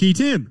 Junkie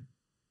Tim.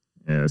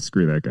 Yeah,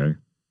 screw that guy.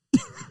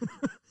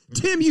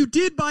 Tim, you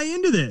did buy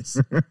into this.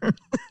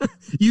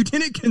 You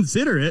didn't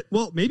consider it.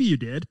 Well, maybe you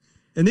did.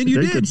 And then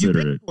you did. You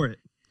paid for it.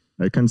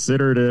 I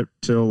considered it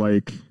till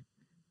like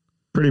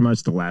pretty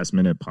much the last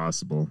minute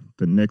possible.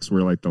 The Knicks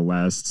were like the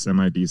last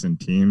semi-decent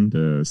team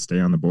to stay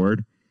on the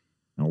board.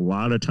 A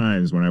lot of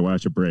times when I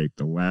watch a break,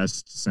 the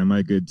last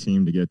semi-good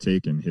team to get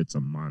taken hits a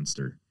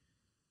monster.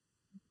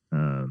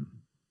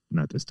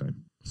 Not this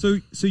time. So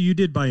you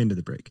did buy into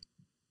the break.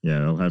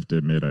 Yeah, I'll have to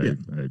admit I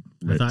lit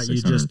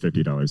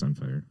 $650 on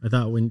fire. I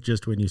thought when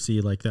you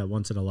see like that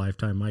once in a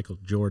lifetime Michael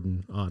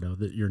Jordan auto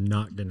that you're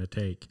not going to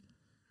take,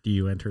 do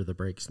you enter the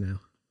breaks now?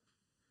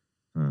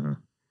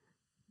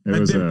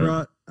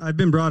 I've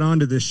been brought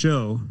onto this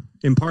show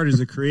in part as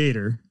a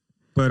creator,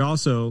 but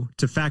also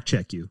to fact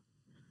check you.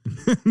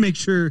 Make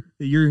sure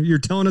that you're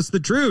telling us the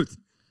truth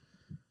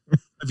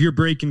of your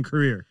breaking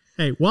career.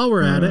 Hey, while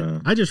we're at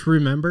it, I just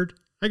remembered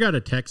I got a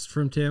text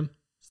from Tim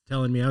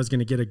telling me I was going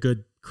to get a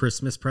good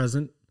Christmas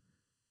present.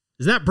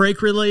 Is that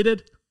break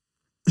related?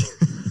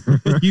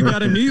 You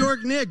got a New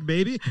York Knick,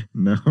 baby.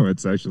 No,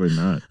 it's actually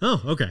not.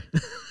 Oh, okay.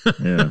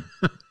 Yeah.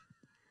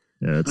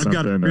 Yeah, it's I've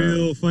got a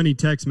real funny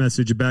text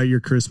message about your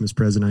Christmas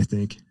present, I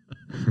think.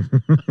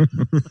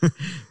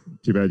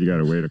 Too bad you got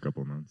to wait a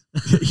couple months.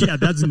 Yeah,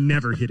 that's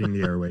never hitting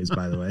the airways,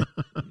 by the way.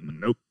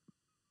 Nope.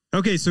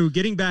 Okay, so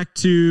getting back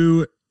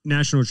to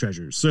National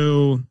Treasures.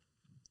 So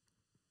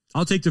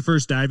I'll take the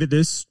first dive at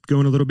this,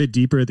 going a little bit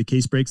deeper at the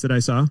case breaks that I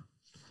saw.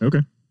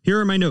 Okay. Here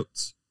are my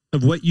notes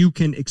of what you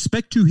can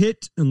expect to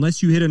hit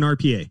unless you hit an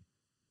RPA.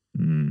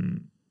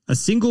 A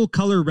single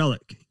color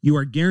relic. You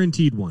are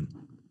guaranteed one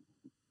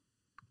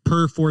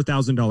per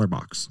 $4,000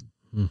 box.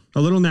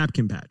 A little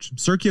napkin patch.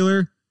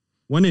 Circular,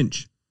 1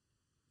 inch.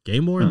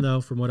 Game worn,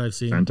 though, from what I've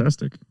seen.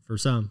 Fantastic. For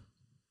some.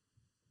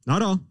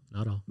 Not all.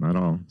 Not all. Not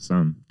all.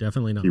 Some.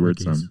 Definitely not. Keyword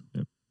rookies. some.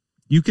 Yep.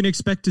 You can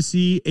expect to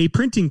see a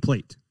printing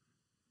plate.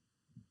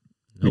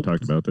 Nope. We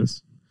talked about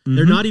this.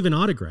 They're not even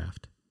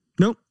autographed.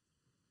 Nope.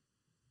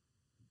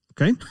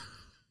 Okay.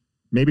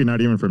 Maybe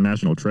not even from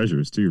National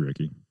Treasures, too,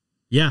 Ricky.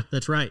 Yeah,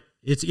 that's right.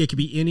 It could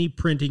be any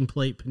printing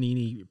plate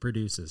Panini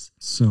produces.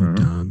 So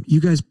dumb.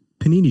 You guys,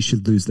 Panini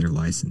should lose their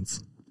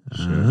license.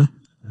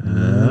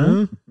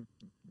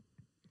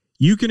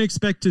 You can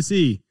expect to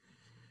see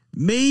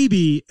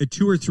maybe a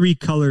 2 or 3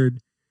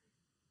 colored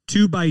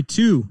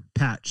 2x2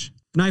 patch.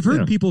 And I've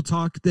heard people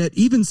talk that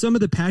even some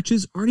of the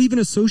patches aren't even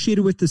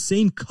associated with the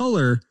same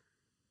color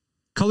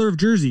of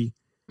jersey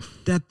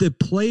that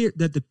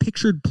the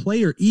pictured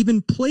player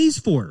even plays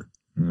for.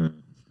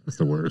 That's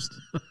the worst.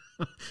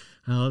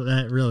 Oh,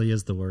 that really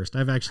is the worst.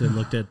 I've actually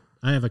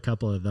I have a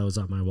couple of those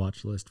on my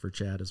watch list for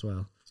Chad as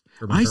well.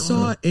 I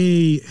saw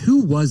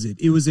who was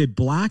it? It was a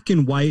black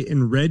and white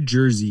and red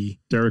jersey.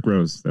 Derrick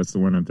Rose. That's the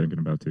one I'm thinking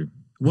about too.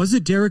 Was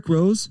it Derrick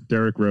Rose?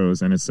 Derrick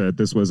Rose, and it said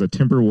this was a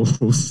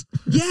Timberwolves.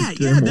 That's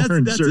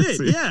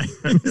it. Yeah,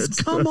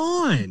 come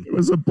on. It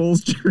was a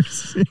Bulls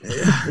jersey.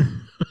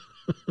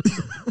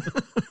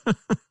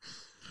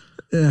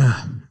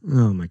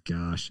 Oh my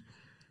gosh.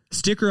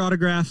 Sticker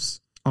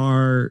autographs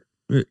are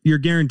you're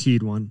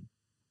guaranteed one.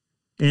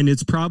 And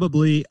it's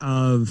probably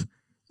of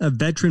a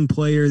veteran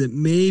player that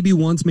maybe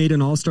once made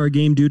an all-star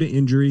game due to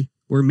injury,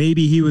 or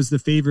maybe he was the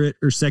favorite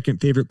or second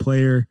favorite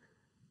player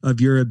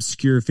of your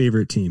obscure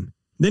favorite team.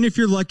 Then if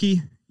you're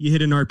lucky, you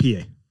hit an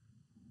RPA.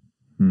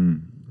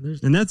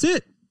 And that's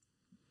it.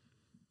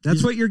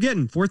 That's what you're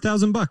getting.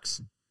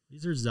 $4,000.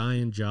 These are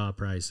Zion Jaw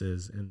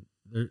prices, and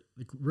the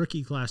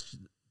rookie class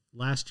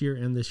last year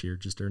and this year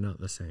just are not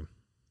the same.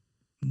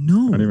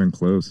 No. Not even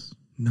close.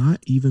 Not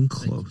even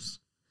close.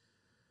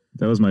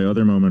 That was my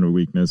other moment of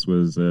weakness,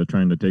 was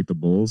trying to take the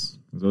Bulls.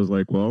 Because I was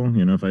like, well,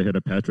 if I hit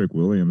a Patrick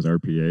Williams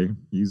RPA,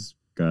 he's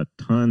got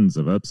tons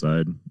of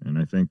upside, and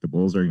I think the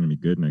Bulls are going to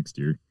be good next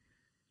year.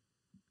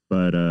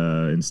 But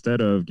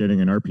instead of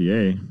getting an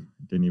RPA, I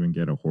didn't even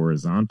get a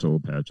horizontal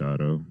patch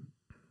auto.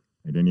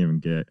 I didn't even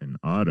get an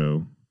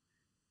auto.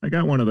 I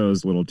got one of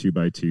those little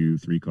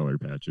 2x2 3-color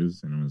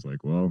patches, and I was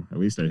like, well, at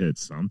least I hit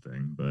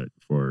something. But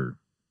for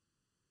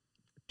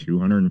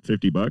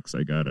 $250,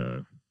 I got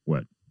a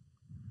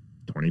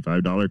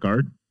 $25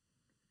 card.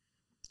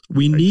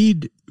 We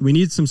need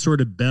some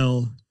sort of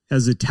bell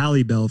as a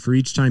tally bell for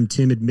each time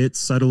Tim admits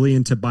subtly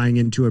into buying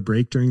into a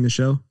break during the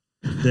show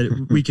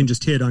that we can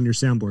just hit on your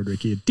soundboard,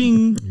 Ricky.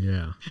 Ding.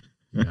 Yeah.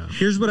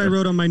 Here's what I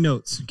wrote on my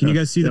notes. Can you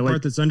guys see the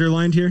part that's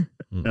underlined here?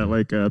 At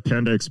like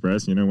Panda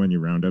Express, when you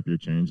round up your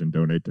change and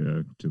donate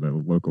to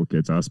the local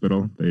kids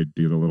hospital, they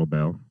do the little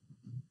bell.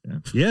 Yeah.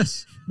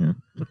 Yes. Yeah.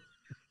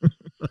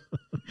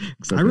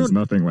 Except there's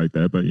nothing like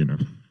that, but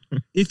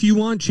if you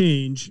want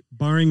change,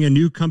 barring a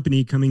new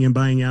company coming and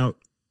buying out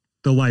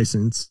the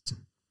license,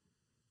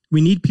 we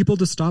need people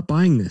to stop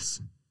buying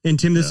this. And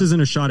Tim, this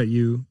isn't a shot at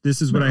you.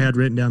 This is what I had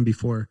written down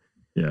before.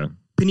 Yeah.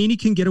 Panini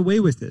can get away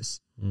with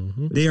this.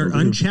 Mm-hmm. They are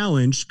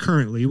unchallenged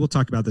currently. We'll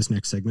talk about this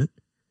next segment.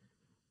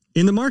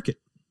 In the market.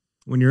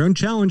 When you're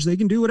unchallenged, they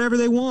can do whatever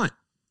they want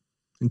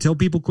until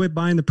people quit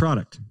buying the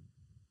product.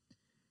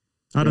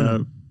 I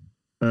don't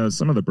know.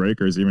 Some of the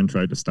breakers even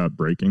tried to stop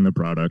breaking the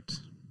product.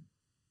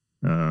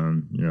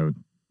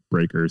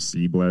 Breaker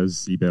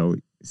CBLEZ.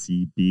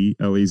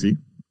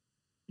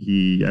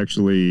 He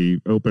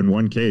actually opened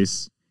one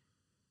case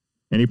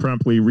and he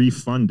promptly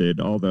refunded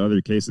all the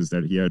other cases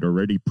that he had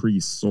already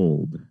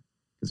pre-sold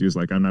because he was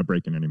like, I'm not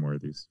breaking any more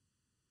of these.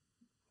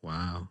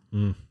 Wow.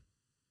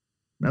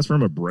 That's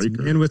from a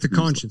breaker. And with the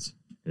conscience.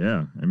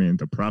 Yeah. I mean,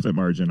 the profit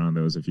margin on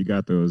those, if you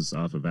got those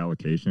off of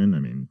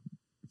allocation,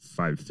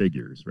 5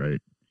 figures, right?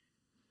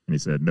 And he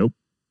said, nope.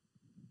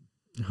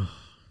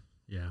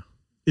 Yeah.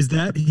 Is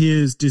that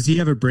does he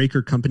have a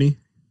breaker company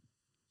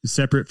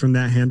separate from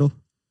that handle?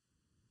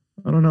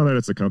 I don't know that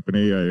it's a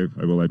company. I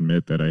will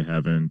admit that I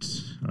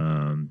haven't,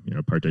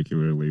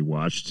 particularly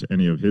watched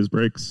any of his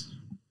breaks,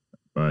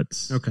 but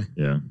okay.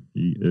 Yeah,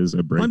 he is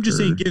a breaker. I'm just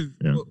saying,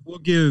 we'll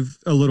give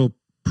a little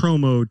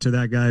promo to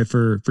that guy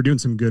for doing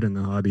some good in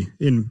the hobby,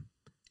 in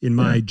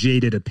my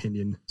jaded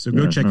opinion. So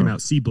go check him out.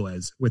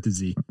 CBLEZ with a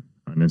Z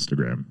on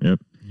Instagram. Yep.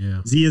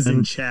 Yeah. Z is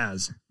in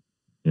Chaz.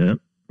 Yep.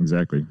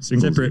 Exactly.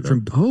 Separate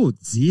from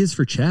Z is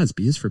for Chaz,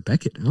 B is for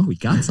Beckett. Oh, we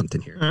got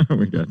something here.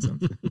 We got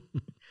something.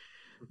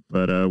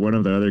 But one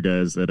of the other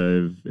guys that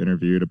I've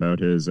interviewed about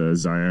his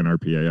Zion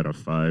RPA out of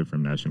 5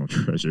 from National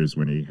Treasures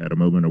when he had a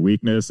moment of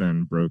weakness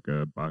and broke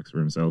a box for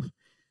himself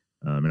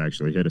and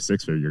actually hit a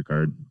 6-figure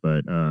card.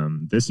 But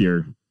this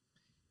year,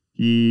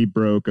 he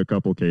broke a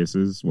couple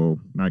cases. Well,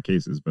 not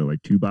cases, but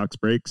like 2 box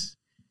breaks.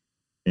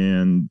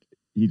 And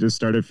he just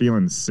started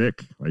feeling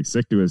sick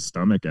to his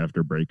stomach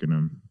after breaking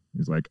them.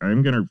 He's like,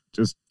 I'm going to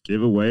just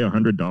give away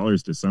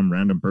 $100 to some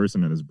random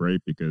person in this break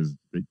because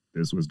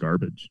this was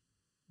garbage.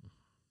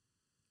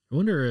 I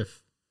wonder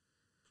if,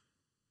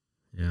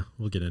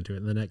 we'll get into it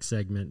in the next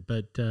segment,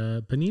 but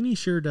Panini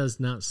sure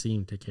does not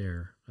seem to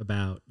care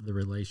about the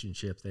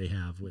relationship they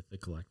have with the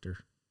collector.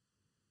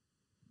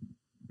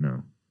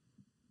 No.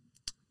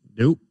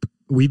 Nope.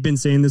 We've been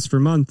saying this for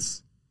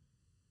months.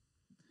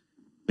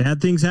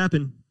 Bad things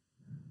happen.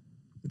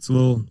 It's a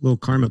little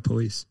karma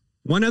police.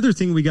 One other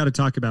thing we got to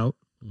talk about,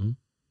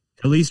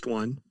 at least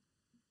one.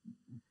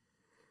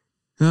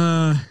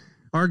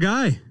 Our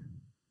guy,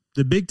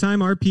 the big time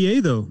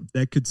RPA though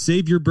that could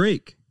save your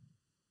break.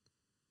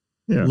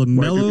 Yeah,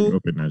 LaMelo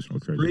Open National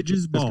Treasure.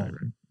 Bridges This ball. guy,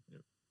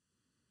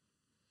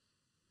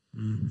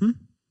 right?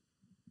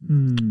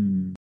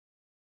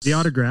 The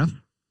autograph.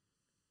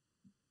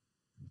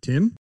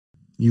 Tim,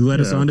 you led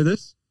us Yeah. onto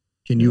this.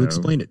 Can you Yeah.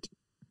 explain it?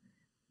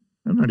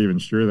 I'm not even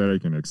sure that I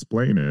can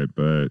explain it,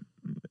 but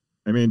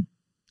I mean,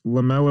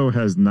 LaMelo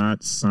has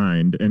not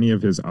signed any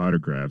of his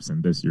autographs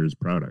in this year's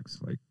products.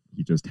 Like,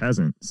 he just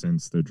hasn't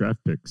since the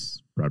draft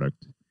picks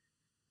product.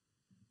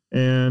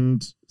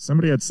 And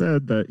somebody had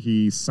said that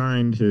he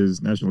signed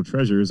his National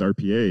Treasures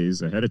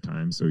RPAs ahead of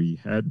time, so he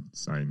had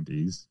signed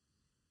these.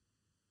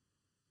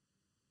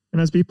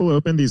 And as people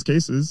opened these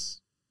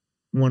cases,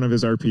 one of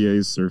his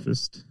RPAs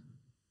surfaced.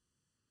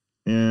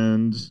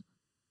 And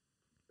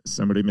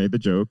somebody made the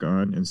joke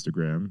on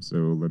Instagram,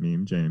 so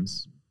Lamine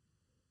James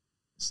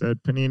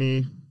said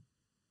Panini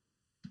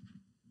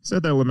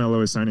said that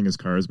LaMelo is signing his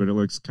cards, but it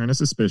looks kind of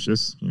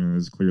suspicious. You know,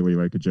 it's clearly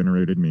like a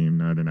generated meme,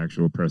 not an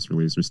actual press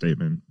release or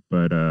statement.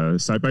 But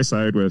side by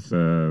side with,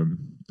 it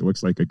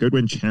looks like a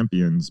Goodwin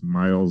Champions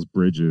Miles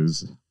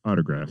Bridges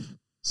autograph,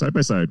 side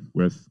by side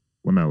with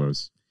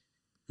LaMelo's.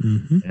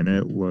 And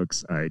it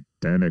looks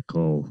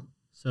identical.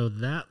 So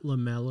that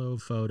LaMelo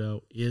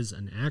photo is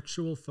an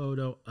actual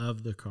photo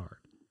of the card.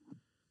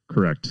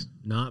 Correct.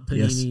 Not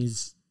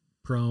Panini's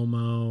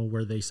promo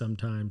where they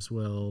sometimes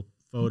will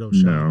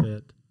Photoshop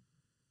it.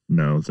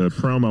 No, the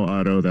promo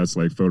auto that's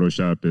like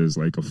Photoshopped is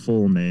like a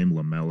full name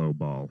LaMelo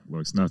ball.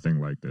 Looks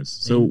nothing like this.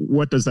 So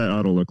what does that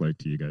auto look like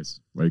to you guys?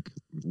 Like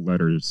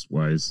letters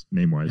wise,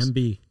 name wise?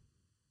 MB.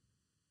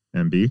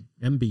 MB?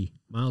 MB.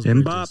 Miles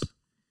Mbop. Bridges.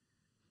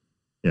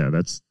 Yeah,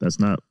 that's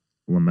not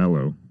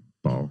LaMelo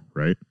ball,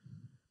 right?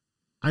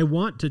 I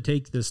want to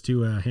take this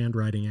to a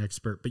handwriting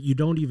expert, but you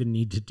don't even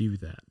need to do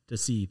that to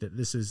see that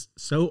this is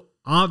so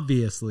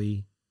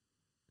obviously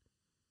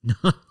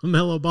not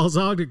LaMelo Ball's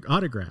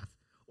autograph.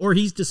 Or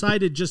he's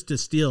decided just to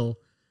steal,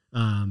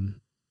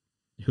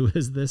 who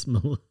is this?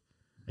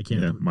 I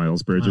can't remember.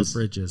 Miles Bridges. Miles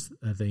Bridges,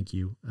 thank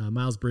you.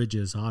 Miles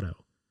Bridges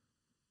auto.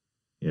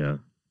 Yeah.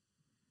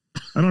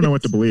 I don't know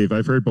what to believe.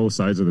 I've heard both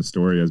sides of the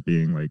story as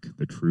being like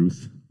the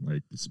truth.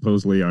 Like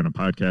supposedly on a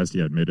podcast,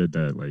 he admitted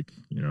that like,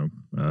 you know,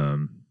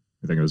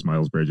 I think it was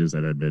Miles Bridges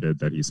that admitted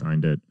that he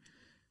signed it.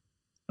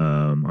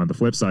 On the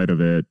flip side of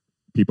it,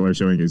 people are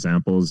showing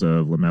examples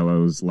of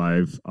LaMelo's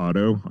live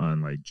auto on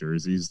like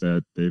jerseys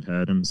that they've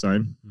had him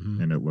sign.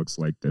 And it looks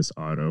like this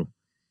auto.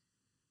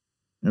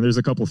 And there's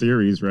a couple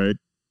theories, right?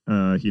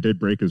 He did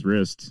break his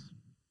wrist.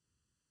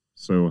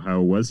 So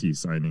how was he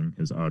signing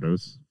his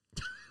autos?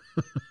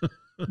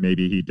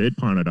 Maybe he did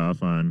pawn it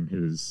off on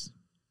his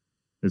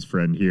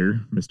friend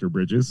here, Mr.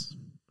 Bridges.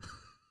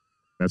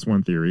 That's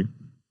one theory.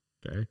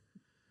 Okay.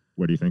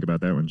 What do you think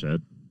about that one,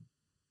 Chad?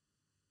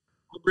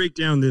 I'll break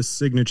down this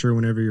signature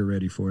whenever you're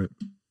ready for it.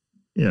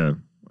 Yeah,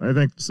 I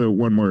think so.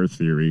 One more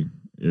theory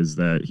is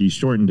that he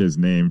shortened his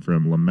name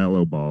from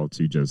LaMelo Ball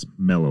to just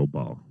Mellow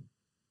Ball.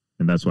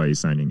 And that's why he's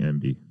signing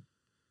MB.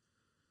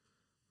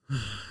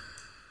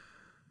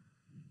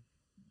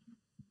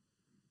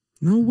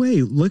 No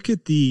way. Look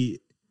at the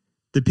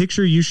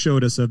picture you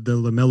showed us of the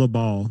LaMelo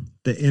Ball.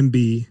 The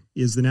MB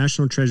is the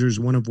National Treasures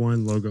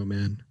 1-of-1 logo,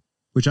 man.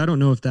 Which I don't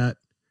know if that...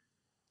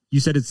 You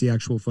said it's the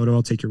actual photo.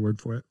 I'll take your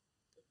word for it.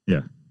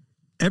 Yeah.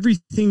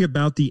 Everything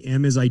about the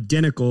M is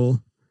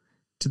identical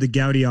to the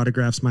Gaudy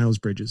autographs Miles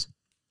Bridges.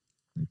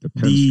 Like the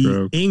pen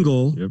stroke.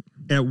 Angle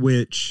at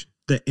which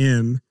the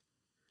M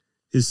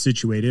is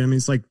situated. I mean,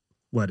 it's like,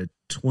 what, a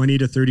 20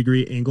 to 30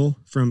 degree angle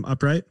from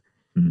upright?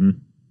 Mm-hmm.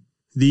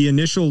 The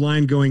initial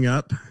line going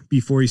up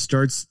before he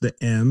starts the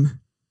M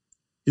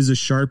is a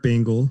sharp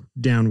angle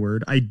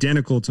downward,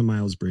 identical to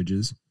Miles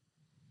Bridges.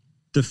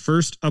 The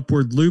first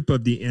upward loop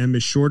of the M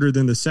is shorter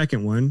than the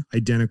second one,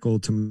 identical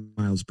to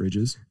Miles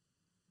Bridges.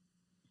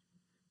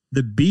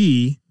 The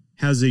B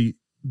has a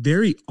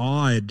very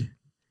odd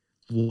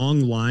long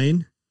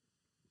line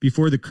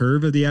before the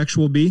curve of the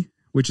actual B,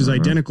 which is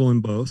identical in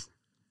both.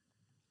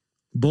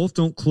 Both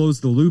don't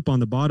close the loop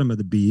on the bottom of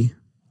the B.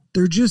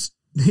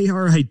 They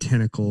are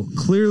identical.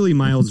 Clearly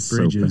Miles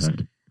Bridges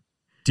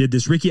did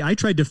this. Ricky, I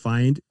tried to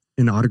find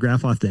an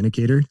autograph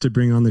authenticator to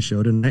bring on the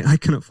show tonight. I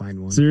couldn't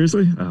find one.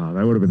 Seriously? Oh,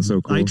 that would have been so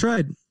cool. I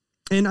tried.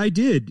 And I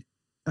did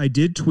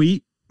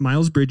tweet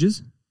Miles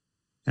Bridges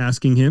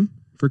asking him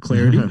for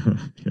clarity.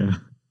 Yeah.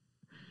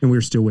 And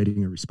we're still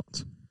waiting a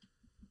response.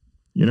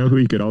 You know who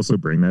you could also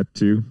bring that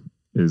to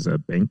is a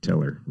bank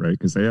teller, right?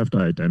 Because they have to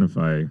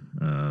identify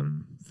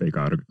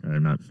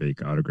not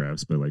fake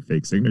autographs, but like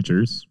fake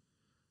signatures.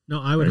 No,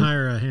 I would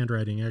hire a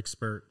handwriting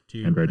expert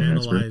to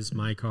analyze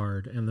my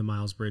card and the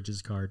Miles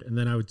Bridges card, and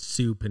then I would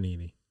sue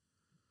Panini.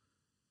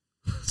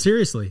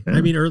 Seriously. Yeah.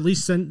 I mean, or at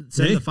least send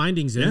the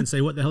findings in and say,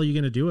 what the hell are you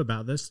going to do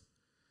about this?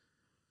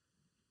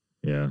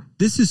 Yeah.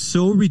 This is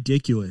so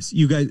ridiculous.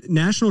 You guys,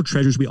 National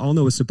Treasures, we all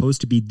know, is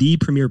supposed to be the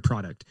premier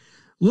product.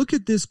 Look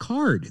at this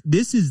card.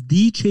 This is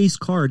the Chase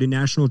card in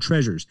National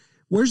Treasures.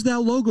 Where's that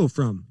logo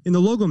from in the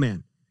logo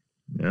man?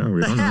 Yeah, we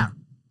don't know.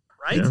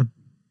 Right? Yeah.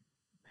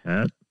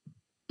 Hat.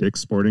 Dick's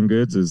Sporting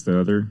Goods is the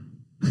other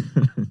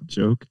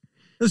joke.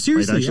 No,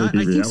 seriously, I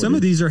think reality. some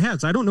of these are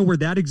hats. I don't know where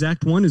that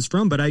exact one is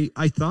from, but I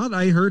thought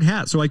I heard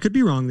hat, so I could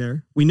be wrong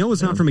there. We know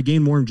it's not from a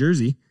game-worn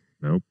jersey.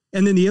 Nope.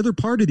 And then the other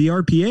part of the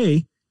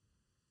RPA,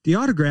 the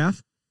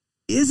autograph,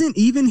 isn't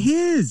even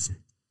his.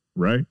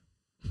 Right.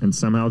 And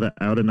somehow the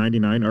out of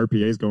 99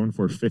 RPA is going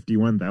for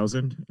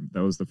 51,000.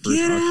 That was the first.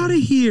 Get out of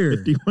here.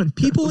 51,000.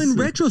 People in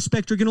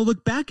retrospect are going to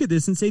look back at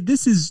this and say,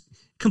 this is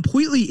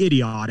completely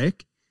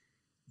idiotic.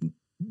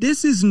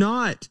 This is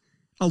not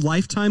a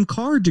lifetime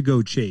card to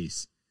go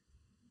chase.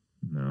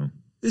 No.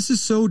 This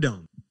is so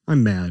dumb.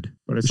 I'm mad.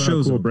 But I saw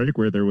a cool break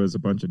where there was a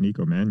bunch of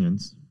Nico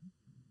Mannions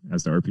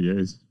as the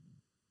RPAs.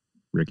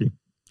 Ricky?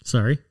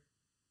 Sorry?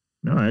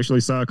 No, I actually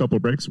saw a couple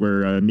of breaks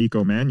where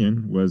Nico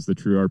Mannion was the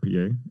true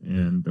RPA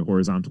and the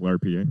horizontal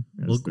RPA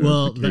as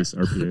the case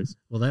RPAs.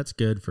 Well, that's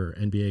good for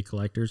NBA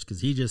collectors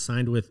because he just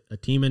signed with a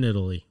team in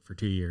Italy for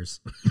 2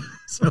 years.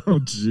 So, oh,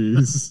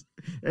 jeez.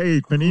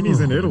 Hey, Panini's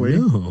in Italy,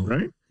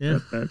 right? Yeah.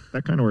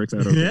 That kind of works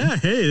out. Okay. Yeah,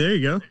 hey, there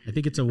you go. I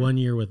think it's a 1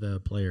 year with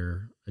a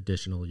player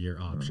additional year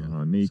option.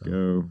 Oh, Nico.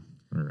 So,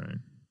 all right.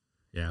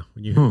 Yeah.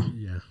 When you,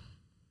 yeah.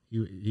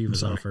 He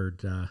was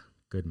offered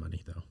good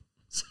money, though.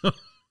 So...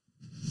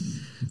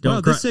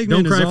 Don't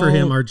cry for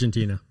him,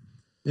 Argentina.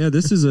 Yeah,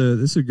 this is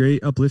a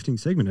great uplifting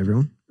segment,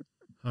 everyone.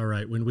 All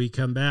right, when we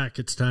come back,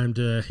 it's time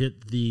to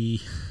hit the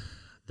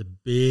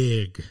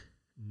big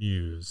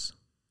news.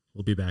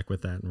 We'll be back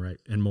with that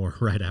and more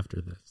right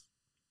after this.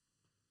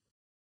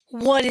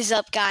 What is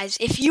up, guys?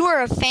 If you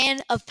are a fan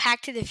of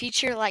Pack to the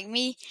Future like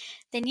me,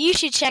 then you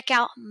should check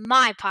out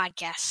my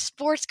podcast,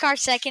 Sports Card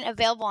Second,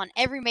 available on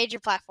every major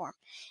platform.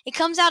 It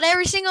comes out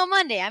every single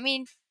Monday. I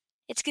mean,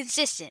 it's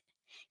consistent.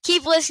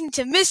 Keep listening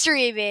to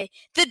Mystery eBay,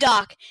 The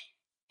Doc,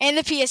 and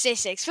the PSA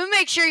 6. But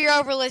make sure you're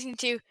over listening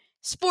to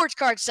Sports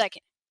Card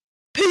Second.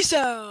 Peace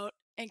out,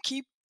 and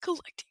keep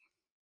collecting.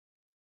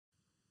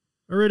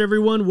 All right,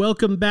 everyone.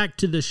 Welcome back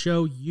to the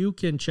show. You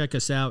can check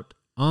us out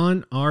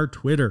on our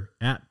Twitter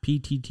at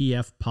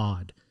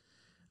PTTFpod.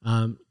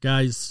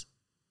 Guys,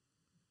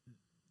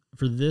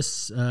 for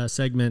this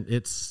segment,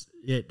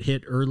 it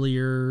hit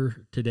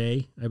earlier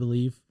today, I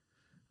believe.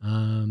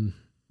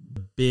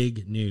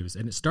 Big news,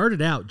 and it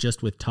started out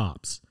just with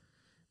Topps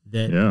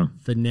that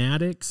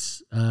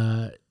Fanatics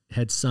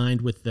had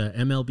signed with the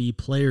MLB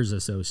Players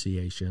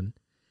Association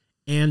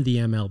and the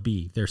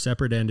MLB. They're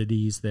separate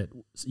entities that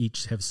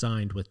each have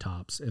signed with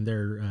Topps, and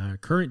their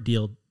current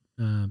deal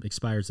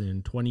expires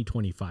in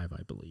 2025,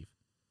 I believe.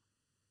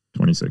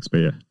 26, but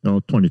yeah, no,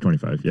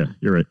 2025. Yeah,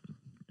 you're right.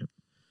 Yep.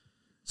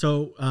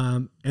 So,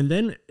 and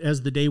then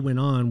as the day went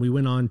on, we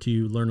went on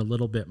to learn a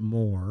little bit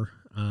more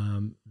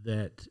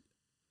that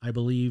I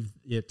believe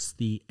it's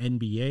the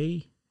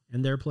NBA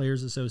and their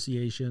Players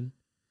Association,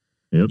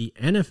 the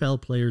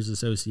NFL Players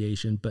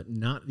Association, but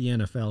not the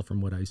NFL from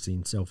what I've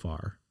seen so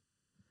far.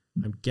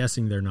 I'm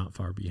guessing they're not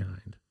far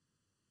behind.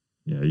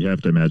 Yeah, you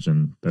have to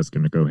imagine that's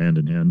going to go hand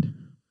in hand.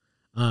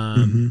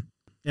 And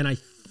I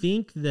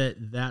think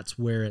that's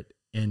where it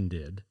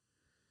ended.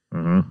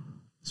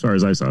 As far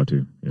as I saw,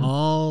 too. Yeah.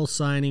 All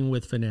signing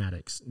with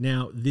Fanatics.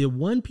 Now, the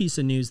one piece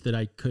of news that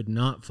I could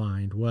not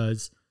find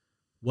was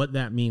what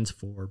that means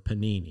for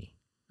Panini.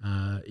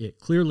 It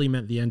clearly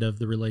meant the end of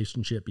the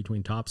relationship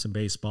between Topps and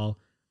baseball.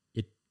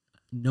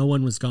 No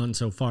one was gone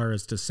so far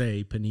as to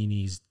say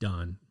Panini's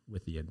done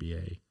with the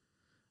NBA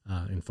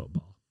in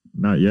football.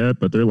 Not yet,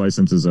 but their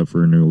license is up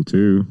for renewal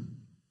too.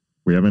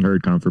 We haven't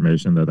heard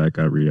confirmation that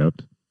got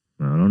re-upped.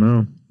 I don't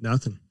know.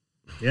 Nothing.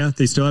 Yeah,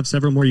 they still have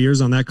several more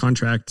years on that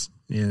contract.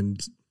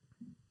 And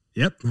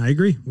yep, I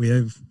agree. We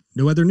have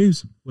no other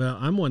news. Well,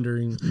 I'm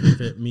wondering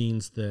if it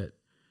means that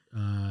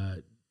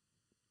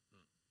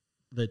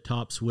the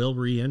Topps will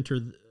re-enter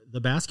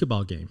the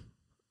basketball game.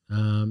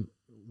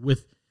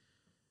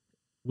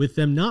 With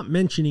them not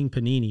mentioning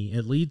Panini,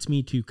 it leads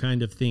me to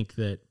kind of think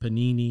that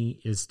Panini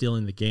is still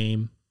in the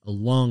game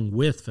along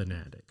with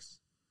Fanatics.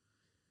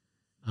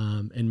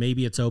 And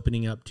maybe it's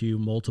opening up to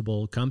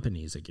multiple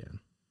companies again.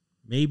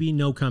 Maybe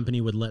no company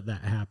would let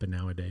that happen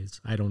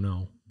nowadays. I don't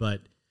know.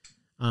 But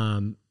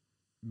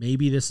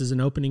maybe this is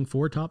an opening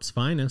for Topps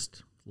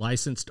Finest,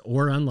 licensed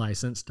or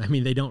unlicensed. I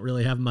mean, they don't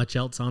really have much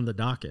else on the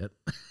docket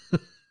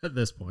at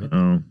this point.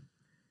 Oh,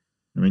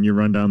 I mean, you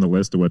run down the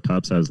list of what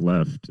Topps has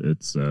left.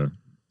 It's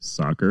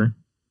soccer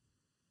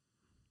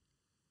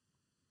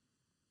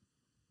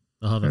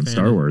and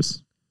Star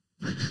Wars.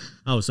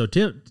 Oh, so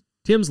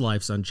Tim's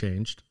life's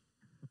unchanged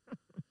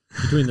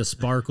between the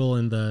Sparkle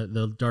and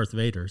the Darth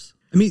Vaders.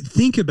 I mean,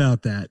 think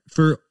about that.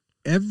 For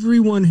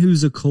everyone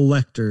who's a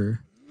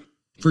collector,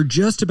 for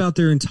just about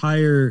their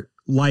entire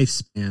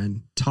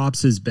lifespan,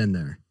 Topps has been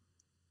there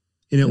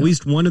in at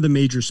least one of the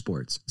major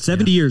sports.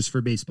 70 years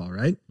for baseball,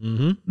 right?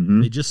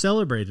 They just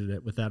celebrated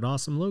it with that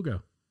awesome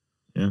logo.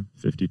 Yeah,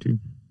 52.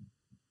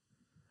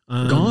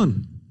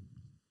 Gone.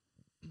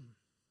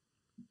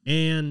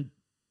 And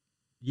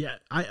yeah,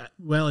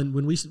 and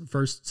when we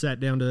first sat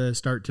down to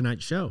start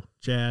tonight's show,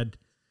 I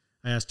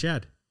asked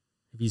Chad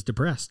if he's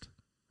depressed.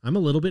 I'm a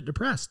little bit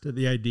depressed at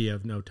the idea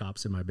of no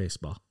Topps in my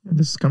baseball. And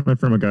this is coming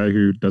from a guy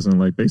who doesn't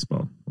like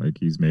baseball. Like,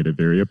 he's made it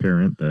very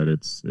apparent that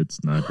it's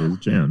not his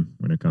jam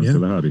when it comes to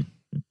the hobby.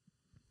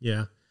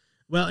 Yeah.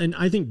 Well, and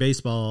I think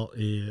baseball,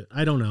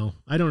 I don't know.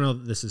 I don't know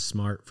that this is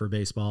smart for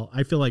baseball.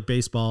 I feel like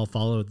baseball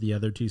followed the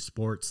other two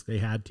sports. They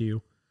had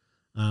to.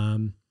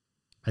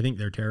 I think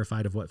they're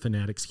terrified of what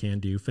Fanatics can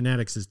do.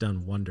 Fanatics has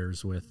done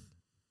wonders with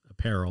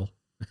apparel.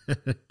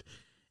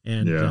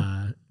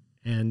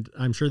 And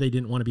I'm sure they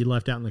didn't want to be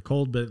left out in the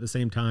cold, but at the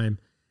same time,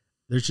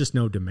 there's just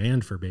no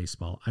demand for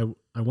baseball.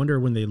 I wonder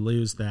when they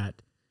lose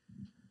that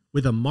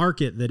with a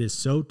market that is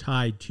so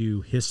tied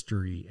to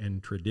history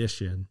and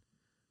tradition.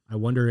 I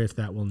wonder if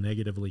that will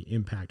negatively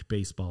impact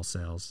baseball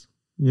sales.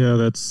 Yeah,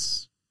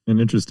 that's an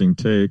interesting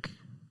take.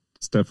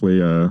 It's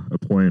definitely a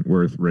point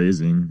worth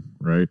raising,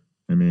 right?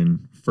 I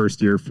mean,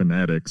 first year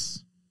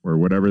Fanatics, or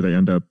whatever they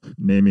end up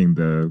naming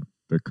the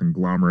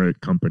conglomerate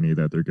company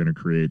that they're going to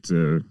create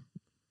to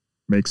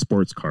make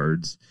sports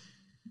cards.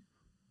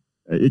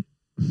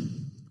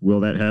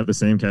 Will that have the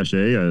same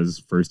cachet as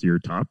first year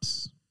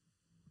Topps?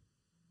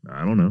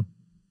 I don't know.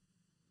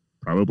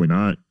 Probably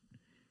not.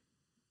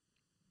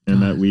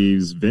 And that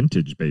leaves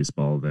vintage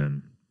baseball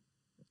then.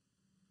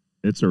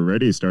 It's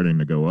already starting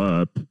to go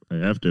up. I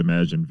have to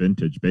imagine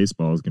vintage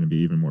baseball is going to be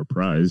even more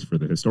prized for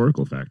the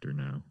historical factor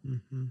now.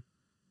 Mm-hmm.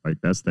 Like,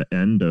 that's the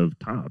end of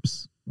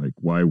Topps. Like,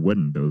 why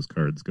wouldn't those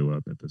cards go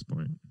up at this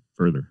point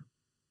further?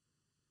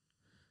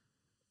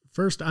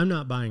 First, I'm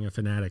not buying a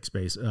Fanatics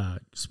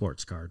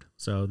sports card,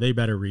 so they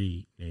better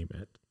rename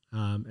it.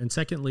 And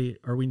secondly,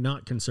 are we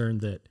not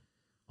concerned that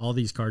all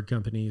these card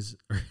companies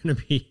are going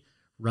to be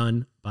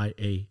run by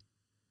a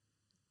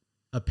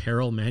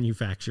apparel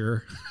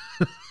manufacturer?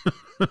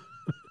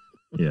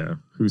 Yeah,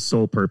 whose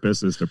sole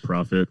purpose is to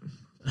profit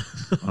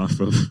off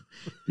of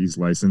these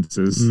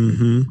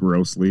licenses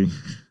grossly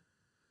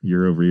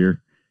year over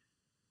year.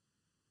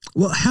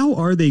 Well, how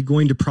are they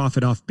going to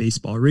profit off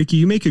baseball? Ricky,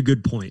 you make a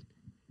good point.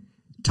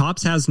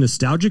 Topps has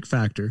nostalgic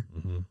factor.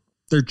 Mm-hmm.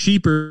 They're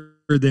cheaper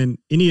than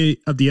any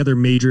of the other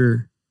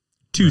major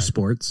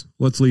sports.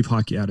 Let's leave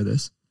hockey out of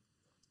this.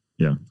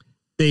 Yeah.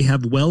 They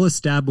have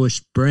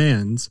well-established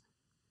brands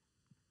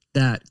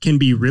that can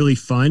be really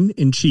fun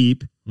and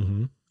cheap,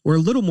 or a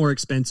little more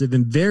expensive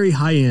and very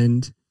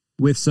high-end,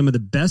 with some of the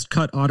best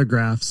cut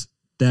autographs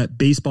that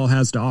baseball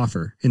has to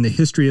offer in the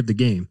history of the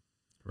game.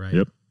 Right.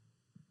 Yep.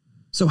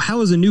 So how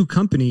is a new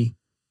company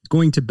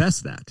going to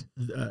best that?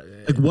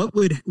 Like, what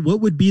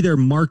would be their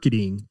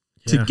marketing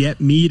to get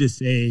me to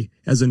say,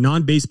 as a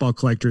non-baseball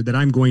collector, that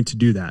I'm going to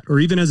do that? Or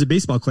even as a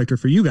baseball collector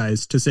for you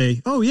guys to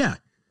say, oh yeah,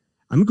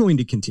 I'm going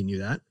to continue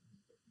that.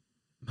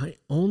 My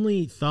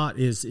only thought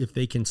is if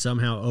they can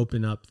somehow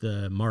open up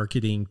the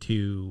marketing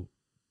to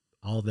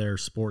all their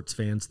sports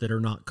fans that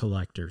are not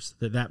collectors,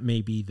 that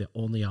may be the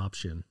only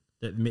option.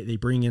 That they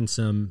bring in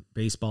some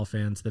baseball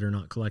fans that are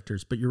not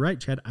collectors. But you're right,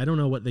 Chad. I don't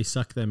know what they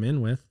suck them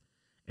in with.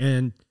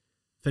 And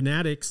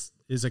Fanatics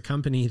is a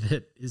company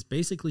that is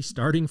basically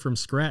starting from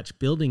scratch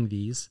building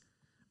these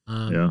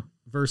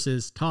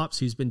versus Topps,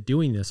 who's been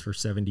doing this for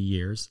 70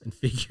 years and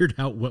figured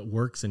out what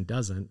works and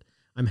doesn't.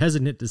 I'm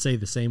hesitant to say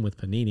the same with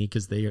Panini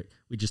because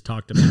we just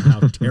talked about how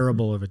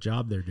terrible of a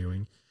job they're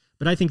doing.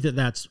 But I think that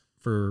that's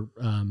for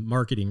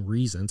marketing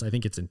reasons. I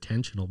think it's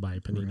intentional by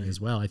Panini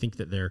as well. I think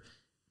that they're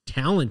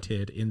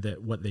talented in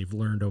that what they've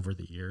learned over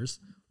the years.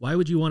 Why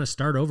would you want to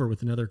start over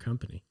with another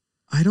company?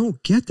 I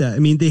don't get that. I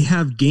mean, they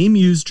have game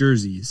used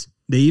jerseys.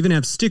 They even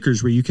have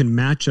stickers where you can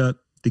match up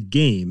the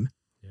game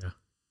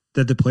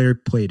that the player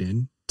played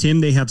in. Tim,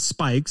 they have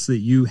spikes that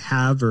you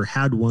have or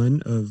had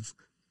one of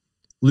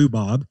Lou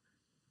Bob.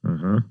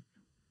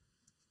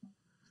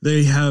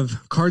 They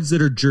have cards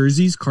that are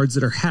jerseys, cards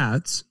that are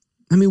hats.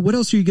 I mean, what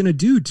else are you going to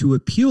do to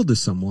appeal to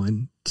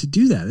someone to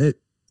do that?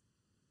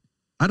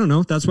 I don't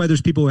know. That's why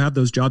there's people who have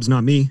those jobs,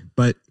 not me.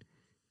 But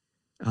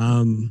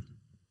I'm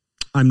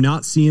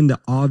not seeing the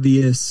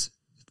obvious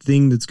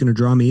thing that's going to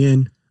draw me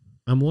in.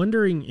 I'm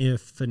wondering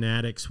if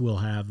Fanatics will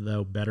have,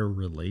 though, better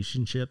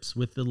relationships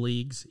with the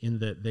leagues in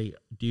that they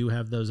do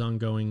have those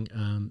ongoing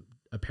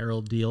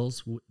apparel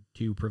deals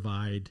to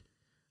provide.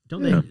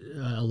 Don't they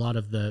a lot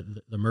of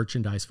the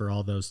merchandise for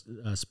all those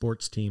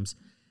sports teams?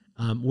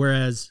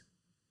 Whereas,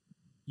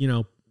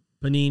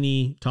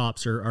 Panini,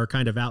 Topps are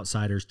kind of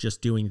outsiders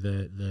just doing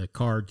the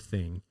card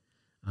thing.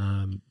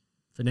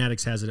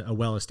 Fanatics has a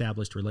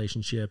well-established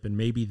relationship, and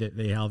maybe that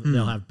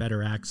they'll have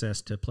better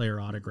access to player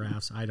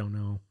autographs. I don't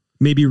know.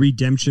 Maybe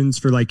redemptions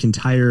for like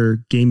entire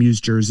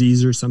game-used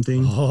jerseys or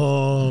something.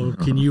 Oh,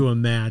 can you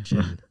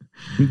imagine?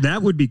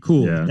 That would be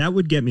cool. Yeah. That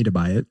would get me to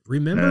buy it.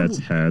 Remember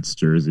hats,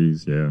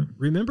 jerseys. Yeah.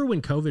 Remember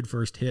when COVID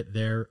first hit,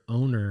 their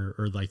owner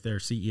or like their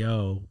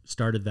CEO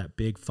started that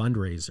big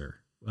fundraiser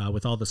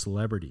with all the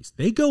celebrities.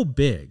 They go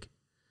big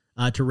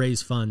to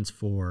raise funds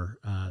for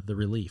the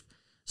relief.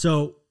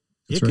 So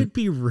it could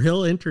be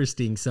real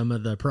interesting. Some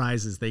of the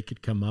prizes they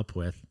could come up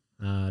with,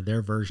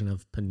 their version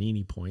of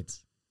Panini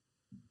points.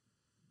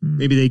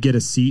 Maybe they get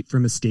a seat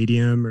from a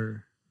stadium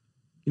or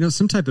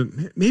some type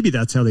of, maybe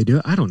that's how they do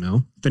it. I don't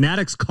know.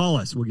 Fanatics, call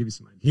us. We'll give you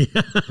some ideas.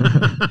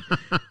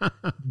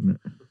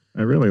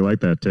 I really like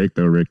that take,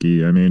 though,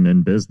 Ricky. I mean,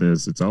 in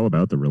business, it's all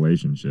about the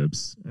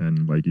relationships.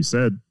 And like you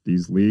said,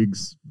 these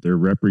leagues, they're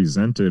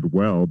represented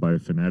well by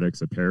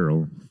Fanatics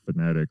apparel,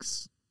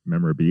 Fanatics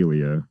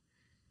memorabilia.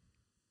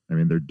 I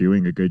mean, they're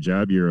doing a good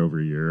job year over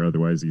year.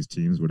 Otherwise, these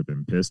teams would have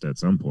been pissed at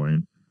some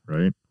point,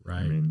 right?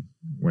 Right. I mean,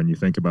 when you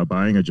think about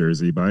buying a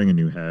jersey, buying a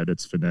new hat,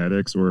 it's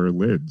Fanatics or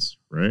Lids,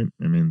 right?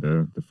 I mean,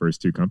 the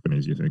first two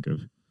companies you think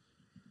of.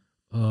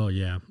 Oh,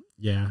 yeah.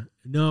 Yeah.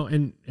 No,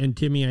 and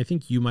Timmy, I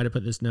think you might have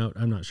put this note.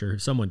 I'm not sure.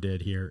 Someone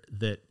did here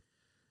that,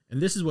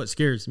 and this is what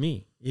scares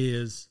me,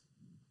 is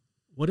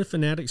what if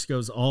Fanatics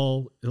goes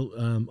all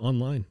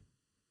online?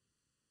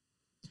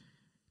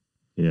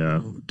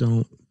 Yeah.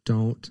 Don't.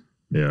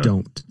 Yeah.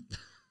 Don't.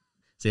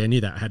 See, I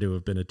knew that had to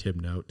have been a Tim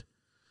note.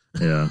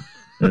 Yeah.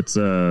 It's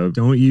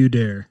don't you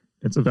dare.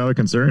 It's a valid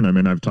concern. I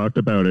mean, I've talked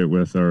about it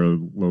with our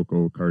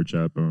local card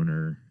shop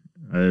owner.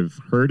 I've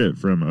heard it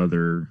from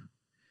other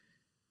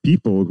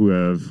people who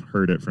have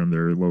heard it from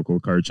their local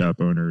card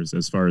shop owners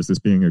as far as this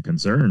being a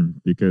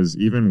concern, because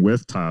even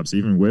with Topps,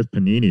 even with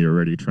Panini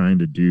already trying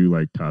to do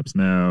like Topps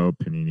Now,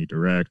 Panini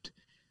Direct,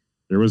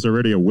 there was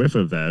already a whiff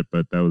of that,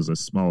 but that was a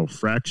small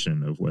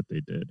fraction of what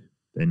they did.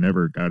 They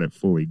never got it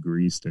fully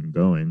greased and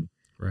going.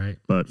 Right.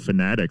 But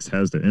Fanatics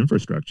has the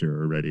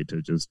infrastructure already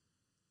to just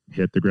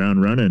hit the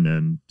ground running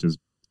and just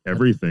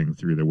everything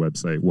through the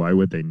website. Why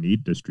would they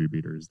need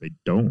distributors? They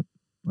don't.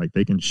 Like,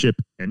 they can ship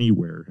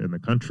anywhere in the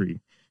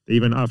country. They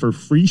even offer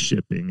free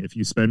shipping if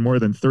you spend more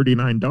than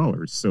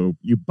 $39. So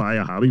you buy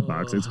a hobby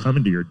box, it's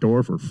coming to your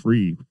door for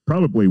free,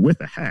 probably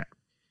with a hat.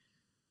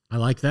 I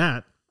like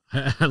that.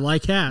 I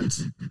like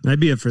hats. I'd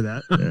be up for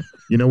that. Yeah.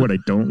 You know what I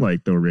don't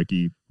like, though,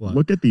 Ricky? What?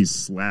 Look at these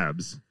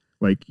slabs.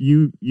 Like,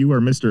 you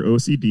are Mr.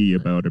 OCD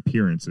about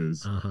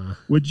appearances. Uh-huh.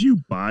 Would you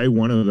buy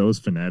one of those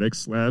Fanatics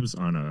slabs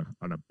on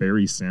a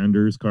Barry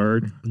Sanders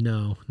card?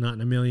 No, not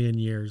in a million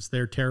years.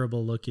 They're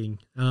terrible looking.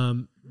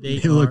 They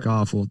look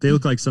awful. They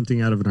look like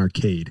something out of an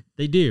arcade.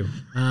 They do.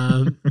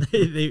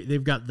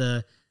 They've got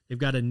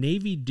a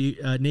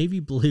navy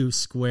blue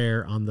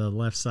square on the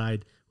left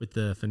side with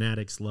the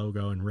Fanatics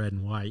logo in red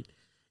and white.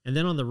 And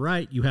then on the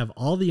right, you have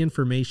all the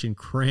information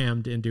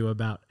crammed into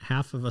about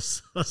half of a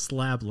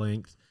slab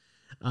length.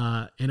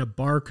 And a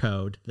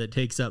barcode that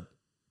takes up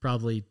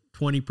probably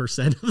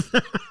 20% of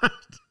that.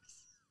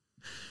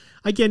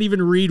 I can't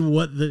even read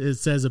what it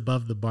says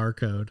above the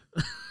barcode.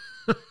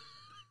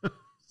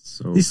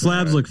 So these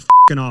slabs look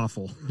fucking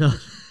awful. No,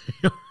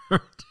 they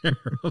are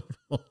terrible.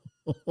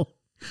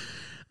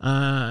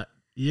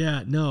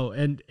 Yeah, no,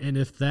 and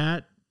if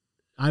that,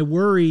 I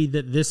worry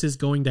that this is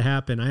going to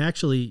happen. I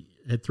actually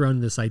had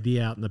thrown this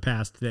idea out in the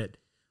past that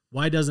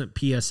why doesn't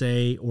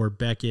PSA or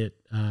Beckett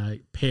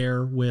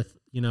pair with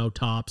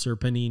Topps or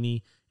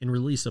Panini and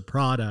release a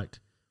product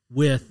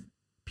with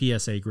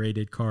PSA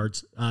graded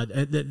cards?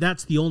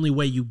 That's the only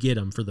way you get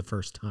them for the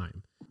first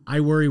time. I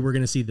worry we're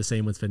going to see the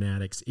same with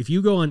Fanatics. If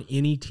you go on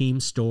any team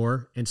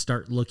store and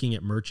start looking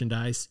at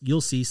merchandise, you'll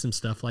see some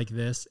stuff like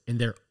this, and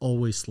they're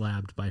always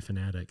slabbed by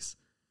Fanatics.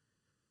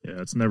 Yeah,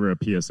 it's never a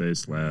PSA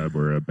slab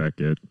or a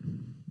Beckett.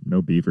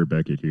 No beef or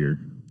Beckett here.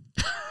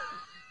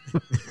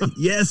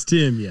 Yes,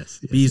 Tim. Yes.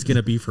 B's going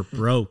to be for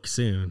broke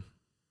soon.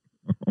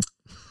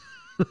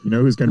 You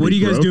know who's going to be What are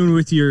you guys broke? doing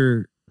with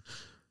your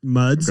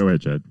muds? Go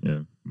ahead, Chad.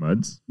 Yeah.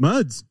 Muds?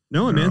 Muds.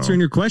 No, I'm No.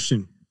 answering your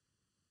question.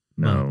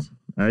 No. Muds.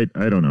 I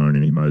don't own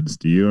any muds.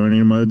 Do you own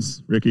any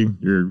muds, Ricky?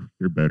 You're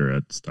better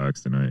at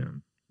stocks than I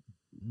am.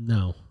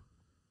 No,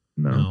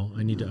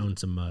 I need to own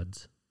some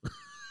muds.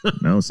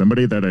 No,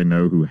 somebody that I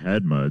know who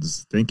had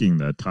muds, thinking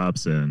that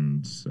Topps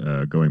and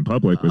going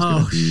public was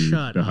going to do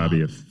the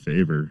hobby a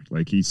favor.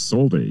 Like, he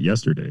sold it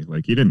yesterday.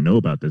 Like, he didn't know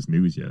about this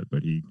news yet,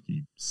 but he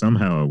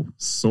somehow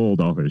sold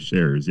all his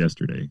shares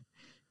yesterday.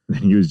 And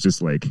he was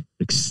just like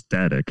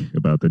ecstatic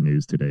about the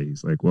news today.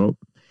 He's like, well,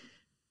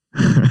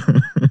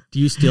 do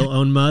you still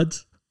own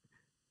muds?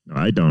 No,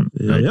 I don't.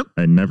 Yep.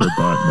 I never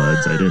bought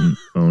muds. I didn't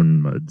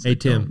own muds. Hey, I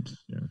Tim. don't.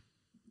 Yeah.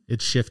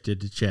 It's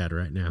shifted to Chad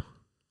right now.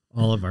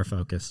 All of our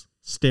focus.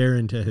 Stare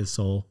into his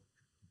soul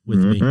with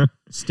me.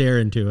 Stare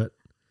into it.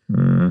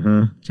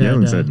 Uh-huh. Chad, You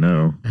haven't said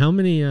no. How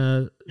many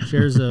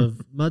shares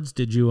of muds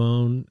did you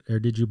own or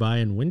did you buy,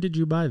 and when did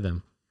you buy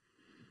them?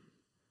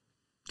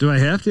 Do I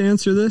have to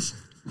answer this?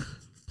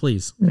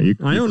 Please. Yeah,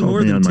 I own called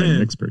more me than on 10. my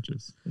Knicks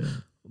purchase. Yeah.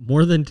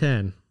 More than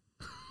 10.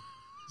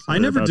 I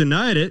never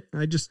denied it.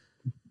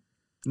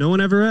 No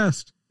one ever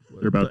asked.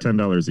 They're about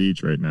 $10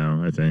 each right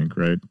now, I think,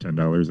 right?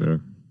 $10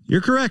 a...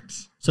 You're correct.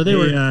 So they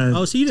were.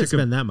 So you didn't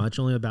spend that much,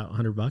 only about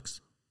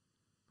 $100.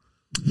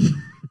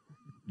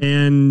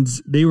 And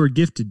they were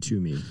gifted to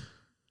me.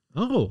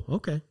 Oh,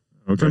 okay.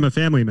 From a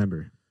family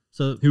member.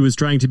 So who was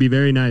trying to be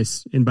very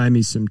nice and buy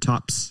me some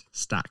Topps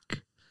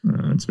stock.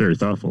 It's very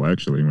thoughtful,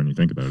 actually, when you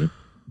think about it.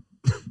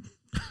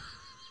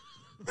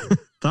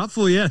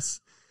 Thoughtful,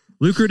 yes.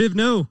 Lucrative,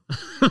 no.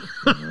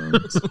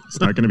 It's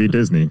not going to be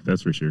Disney,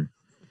 that's for sure.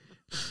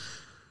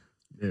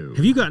 No.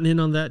 Have you gotten in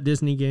on that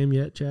Disney game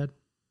yet, Chad?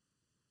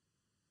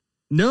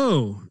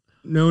 No,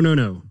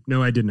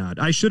 I did not.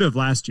 I should have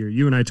last year.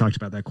 You and I talked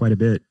about that quite a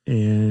bit,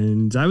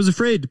 and I was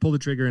afraid to pull the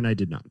trigger, and I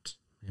did not.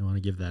 You want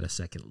to give that a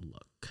second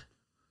look.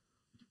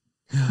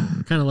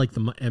 Kind of like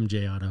the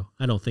MJ Auto.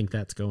 I don't think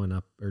that's going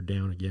up or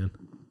down again.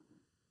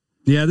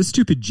 Yeah, the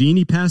stupid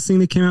Genie Pass thing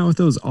they came out with,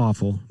 that was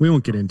awful. We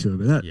won't get into it,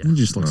 but that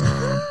just looks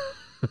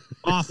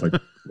awful.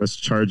 Like, let's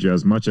charge you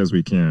as much as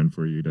we can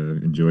for you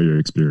to enjoy your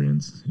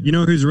experience. You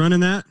know who's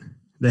running that?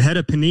 The head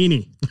of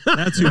Panini.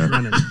 That's who's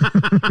running.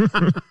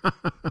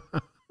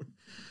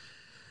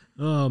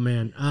 Oh,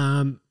 man.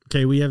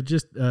 Okay, we have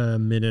just a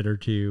minute or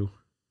two.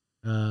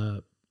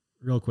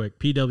 Real quick,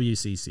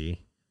 PWCC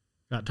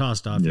got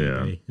tossed off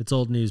eBay. It's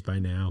old news by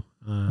now.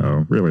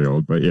 Really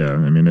old. But yeah,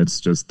 I mean, it's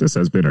just, this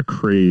has been a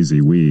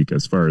crazy week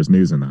as far as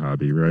news in the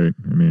hobby, right?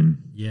 I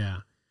mean, yeah.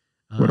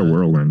 What a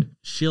whirlwind.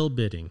 Shill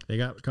bidding. They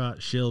got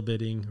caught shill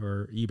bidding,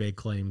 or eBay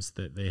claims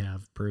that they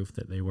have proof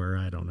that they were.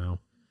 I don't know.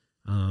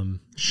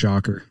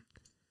 Shocker.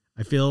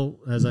 I feel,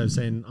 as I was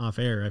saying off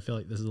air, I feel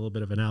like this is a little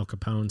bit of an Al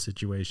Capone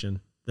situation.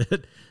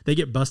 That they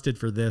get busted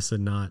for this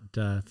and not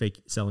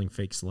selling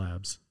fake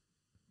slabs.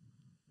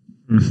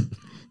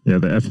 Yeah,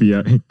 the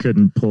FBI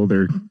couldn't pull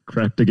their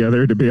crap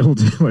together to be able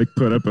to like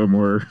put up a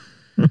more.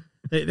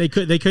 they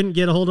couldn't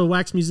get a hold of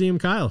Wax Museum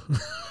Kyle.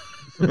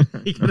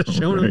 He could have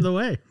shown them the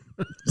way.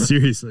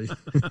 Seriously.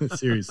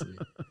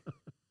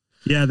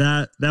 Yeah,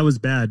 that was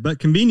bad. But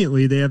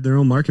conveniently, they have their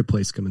own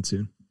marketplace coming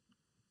soon.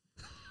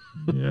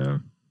 Yeah.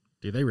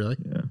 Do they really?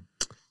 Yeah.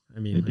 I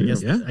mean,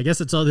 I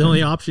guess it's all the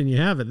only option you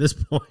have at this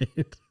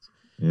point.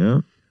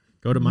 Yeah.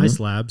 Go to My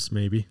Slabs,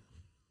 maybe.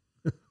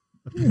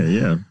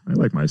 Yeah. I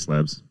like My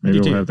Slabs. Maybe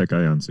we'll have that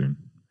guy on soon.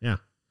 Yeah.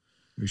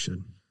 We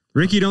should.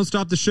 Ricky, don't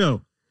stop the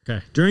show.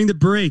 Okay. During the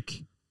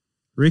break,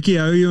 Ricky,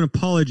 I owe you an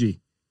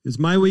apology. It was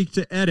my week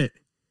to edit.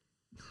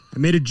 I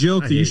made a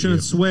joke that you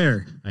shouldn't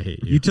swear. I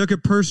hate you. You took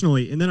it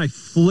personally, and then I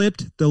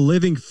flipped the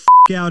living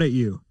out at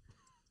you.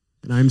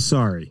 And I'm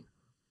sorry.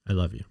 I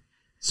love you.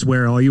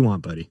 Swear all you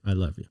want, buddy. I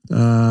love you.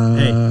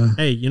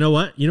 Hey, you know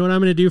what? You know what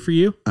I'm going to do for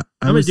you?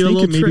 I was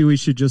thinking maybe we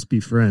should just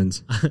be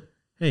friends.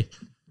 Hey,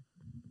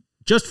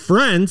 just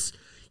friends?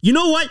 You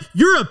know what?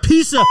 You're a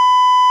piece of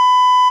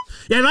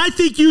and I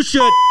think you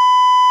should.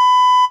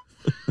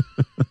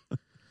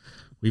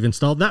 We've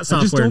installed that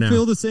software now. I just don't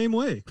feel the same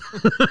way.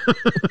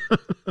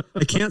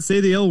 I can't say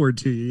the L word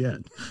to you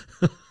yet.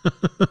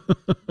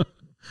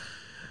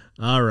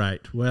 All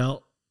right.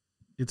 Well,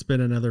 it's been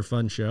another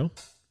fun show.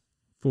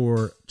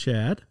 For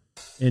Chad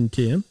and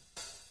Tim,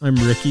 I'm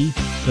Ricky,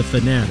 the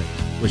Fanatic,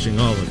 wishing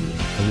all of you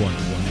a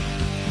wonderful night.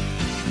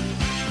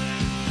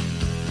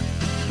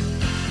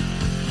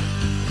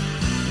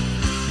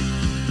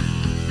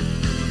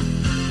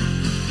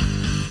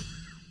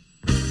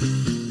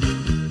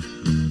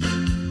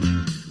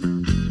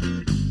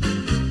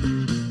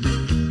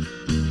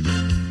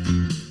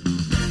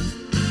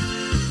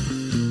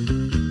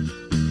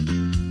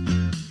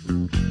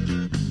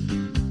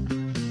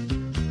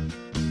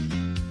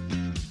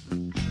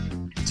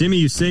 Timmy,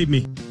 you saved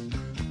me.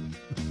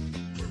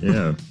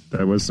 Yeah,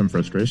 that was some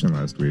frustration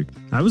last week.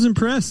 I was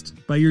impressed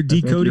by your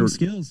decoding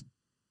skills.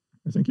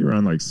 I think you were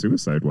on like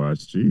suicide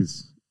watch.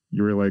 Jeez.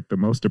 You were like the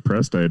most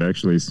depressed I had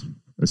actually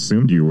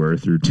assumed you were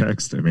through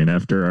text. I mean,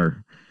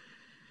 after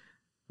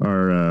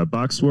our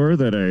box war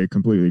that I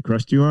completely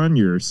crushed you on,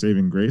 your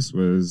saving grace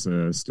was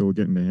still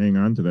getting to hang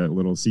on to that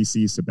little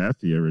CC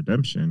Sabathia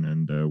redemption.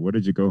 And what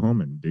did you go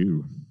home and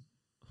do?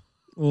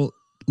 Well,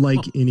 like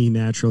any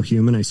natural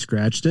human, I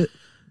scratched it.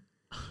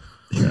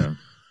 Yeah.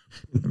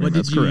 I mean, what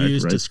did you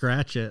use right? to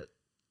scratch it?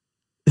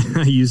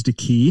 I used a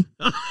key.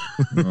 I've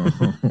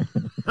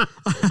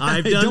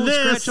done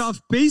this. Scratch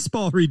off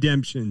baseball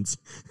redemptions.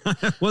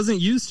 I wasn't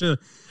used to.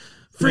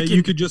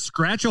 You could just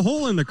scratch a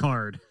hole in the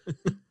card.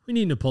 We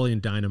need Napoleon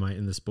Dynamite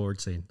in this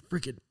board saying,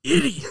 "Freaking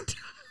idiot."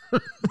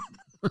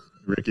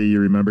 Ricky, you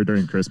remember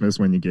during Christmas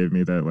when you gave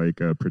me that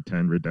like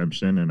pretend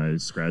redemption and I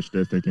scratched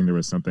it thinking there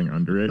was something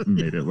under it and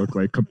made it look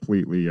like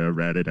completely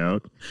ratted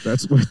out?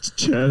 That's what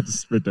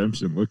Chad's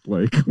redemption looked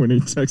like when he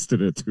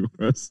texted it to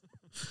us.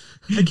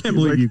 I can't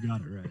believe you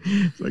got it right.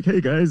 It's like,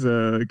 hey guys,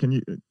 can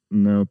you?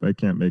 Nope, I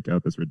can't make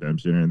out this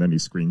redemption. And then he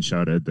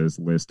screenshotted this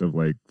list of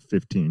like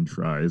 15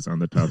 tries on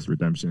the Topps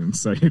redemption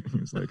site. He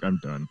was like, I'm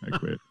done. I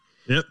quit.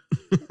 Yep.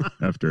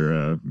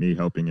 After me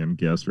helping him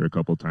guess for a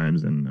couple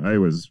times, and I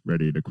was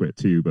ready to quit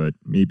too. But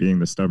me being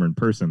the stubborn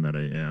person that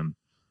I am,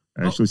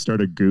 I actually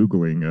started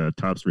Googling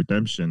Topps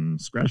redemption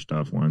scratched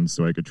off ones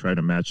so I could try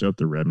to match up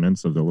the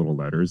remnants of the little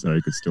letters that I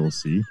could still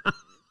see.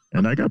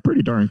 And I got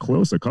pretty darn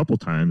close a couple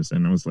times,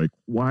 and I was like,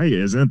 why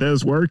isn't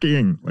this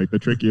working? Like the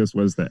trickiest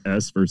was the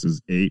S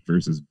versus 8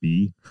 versus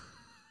B.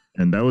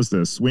 And that was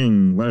the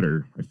swing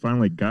letter. I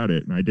finally got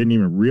it, and I didn't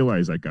even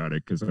realize I got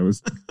it because I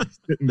was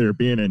sitting there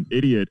being an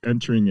idiot,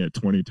 entering it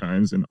 20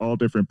 times in all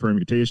different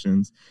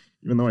permutations.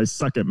 Even though I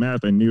suck at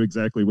math, I knew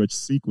exactly which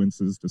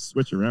sequences to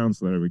switch around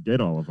so that I would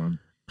get all of them.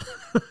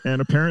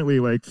 And apparently,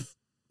 like,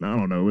 I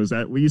don't know, it was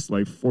at least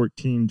like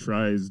 14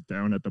 tries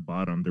down at the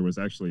bottom. There was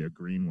actually a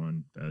green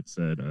one that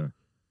said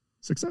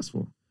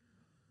successful.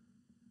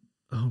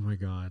 Oh, my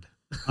God.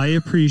 I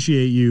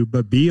appreciate you,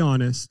 but be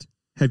honest.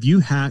 Have you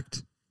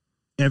hacked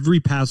every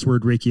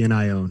password Ricky and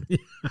I own?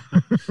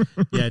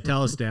 Yeah,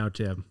 tell us now,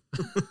 Tim.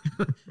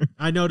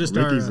 I noticed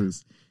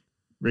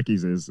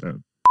Ricky's is.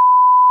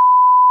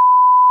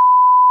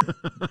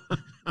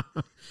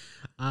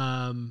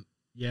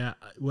 Yeah.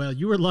 Well,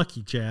 you were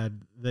lucky,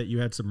 Chad, that you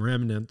had some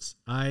remnants.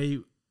 I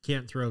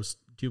can't throw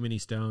too many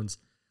stones.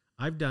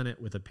 I've done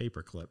it with a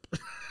paperclip.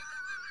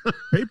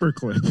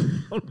 Paperclip.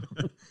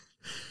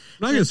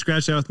 I'm not going to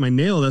scratch that with my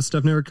nail. That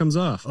stuff never comes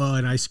off. Oh,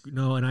 and I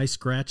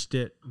scratched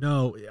it.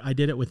 No, I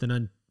did it with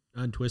an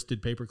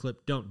untwisted paperclip.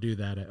 Don't do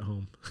that at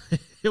home.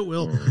 It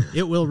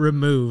will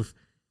remove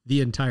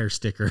the entire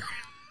sticker.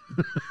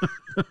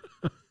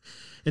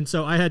 And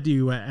so I had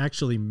to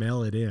actually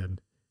mail it in.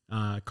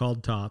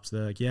 Called Tops.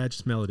 They're like, yeah,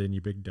 just mail it in,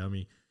 you big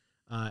dummy.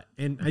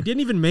 And I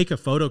didn't even make a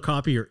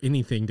photocopy or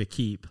anything to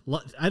keep.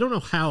 I don't know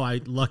how I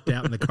lucked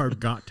out and the card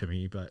got to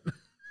me, but...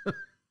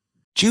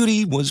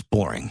 Judy was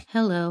boring.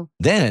 Hello.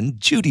 Then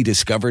Judy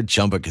discovered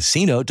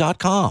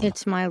ChumbaCasino.com.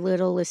 It's my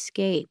little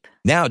escape.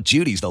 Now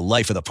Judy's the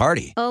life of the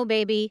party. Oh,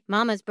 baby,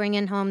 mama's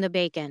bringing home the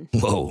bacon.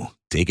 Whoa,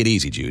 take it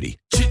easy, Judy.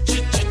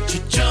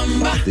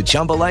 The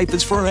Chumba life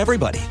is for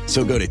everybody.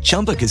 So go to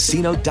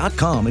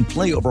ChumbaCasino.com and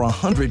play over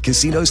 100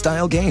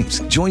 casino-style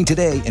games. Join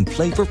today and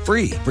play for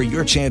free for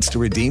your chance to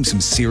redeem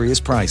some serious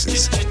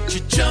prizes.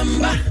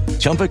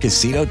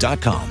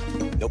 ChumbaCasino.com.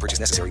 No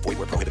purchase necessary. Void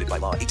where prohibited by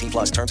law.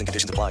 18+ terms and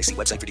conditions apply. See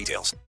website for details.